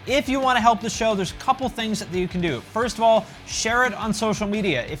 If you want to help the show, there's a couple things that you can do. First of all, share it on social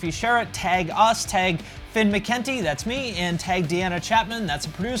media. If you share it, tag us, tag Finn McKenty, that's me, and tag Deanna Chapman, that's a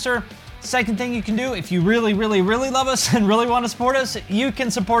producer. Second thing you can do, if you really, really, really love us and really want to support us, you can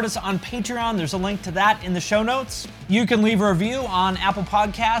support us on Patreon. There's a link to that in the show notes. You can leave a review on Apple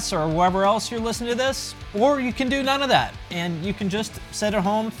Podcasts or wherever else you're listening to this, or you can do none of that. And you can just sit at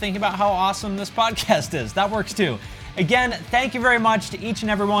home thinking about how awesome this podcast is. That works too. Again, thank you very much to each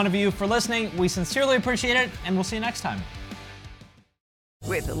and every one of you for listening. We sincerely appreciate it, and we'll see you next time.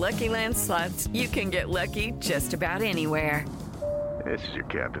 With the Lucky Land Slots, you can get lucky just about anywhere. This is your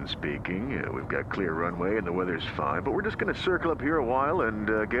captain speaking. We've got clear runway and the weather's fine, but we're just going to circle up here a while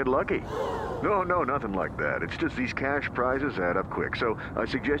and get lucky. No, nothing like that. It's just these cash prizes add up quick. So I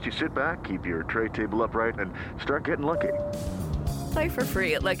suggest you sit back, keep your tray table upright, and start getting lucky. Play for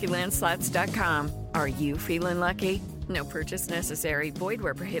free at LuckyLandSlots.com. Are you feeling lucky? No purchase necessary. Void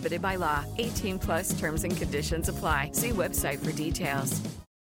where prohibited by law. 18+ terms and conditions apply. See website for details.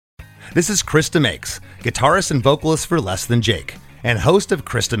 This is Krista Makes, guitarist and vocalist for Less Than Jake, and host of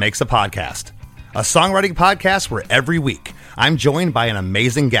Krista Makes a Podcast, a songwriting podcast where every week I'm joined by an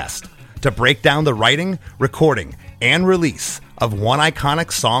amazing guest to break down the writing, recording, and release of one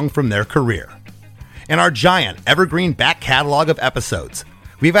iconic song from their career. In our giant evergreen back catalog of episodes,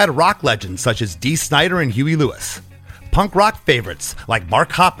 we've had rock legends such as Dee Snider and Huey Lewis, punk rock favorites like Mark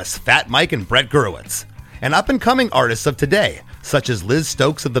Hoppus, Fat Mike, and Brett Gurewitz, and up-and-coming artists of today such as Liz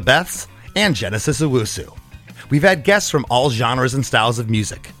Stokes of the Beths and Genesis Owusu. We've had guests from all genres and styles of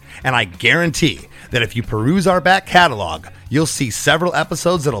music, and I guarantee that if you peruse our back catalog, you'll see several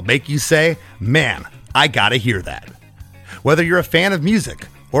episodes that'll make you say, man, I gotta hear that. Whether you're a fan of music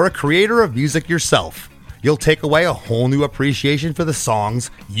or a creator of music yourself, you'll take away a whole new appreciation for the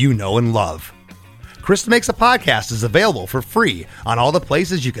songs you know and love. Krista Makes a Podcast is available for free on all the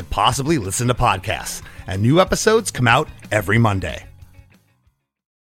places you could possibly listen to podcasts, and new episodes come out every Monday.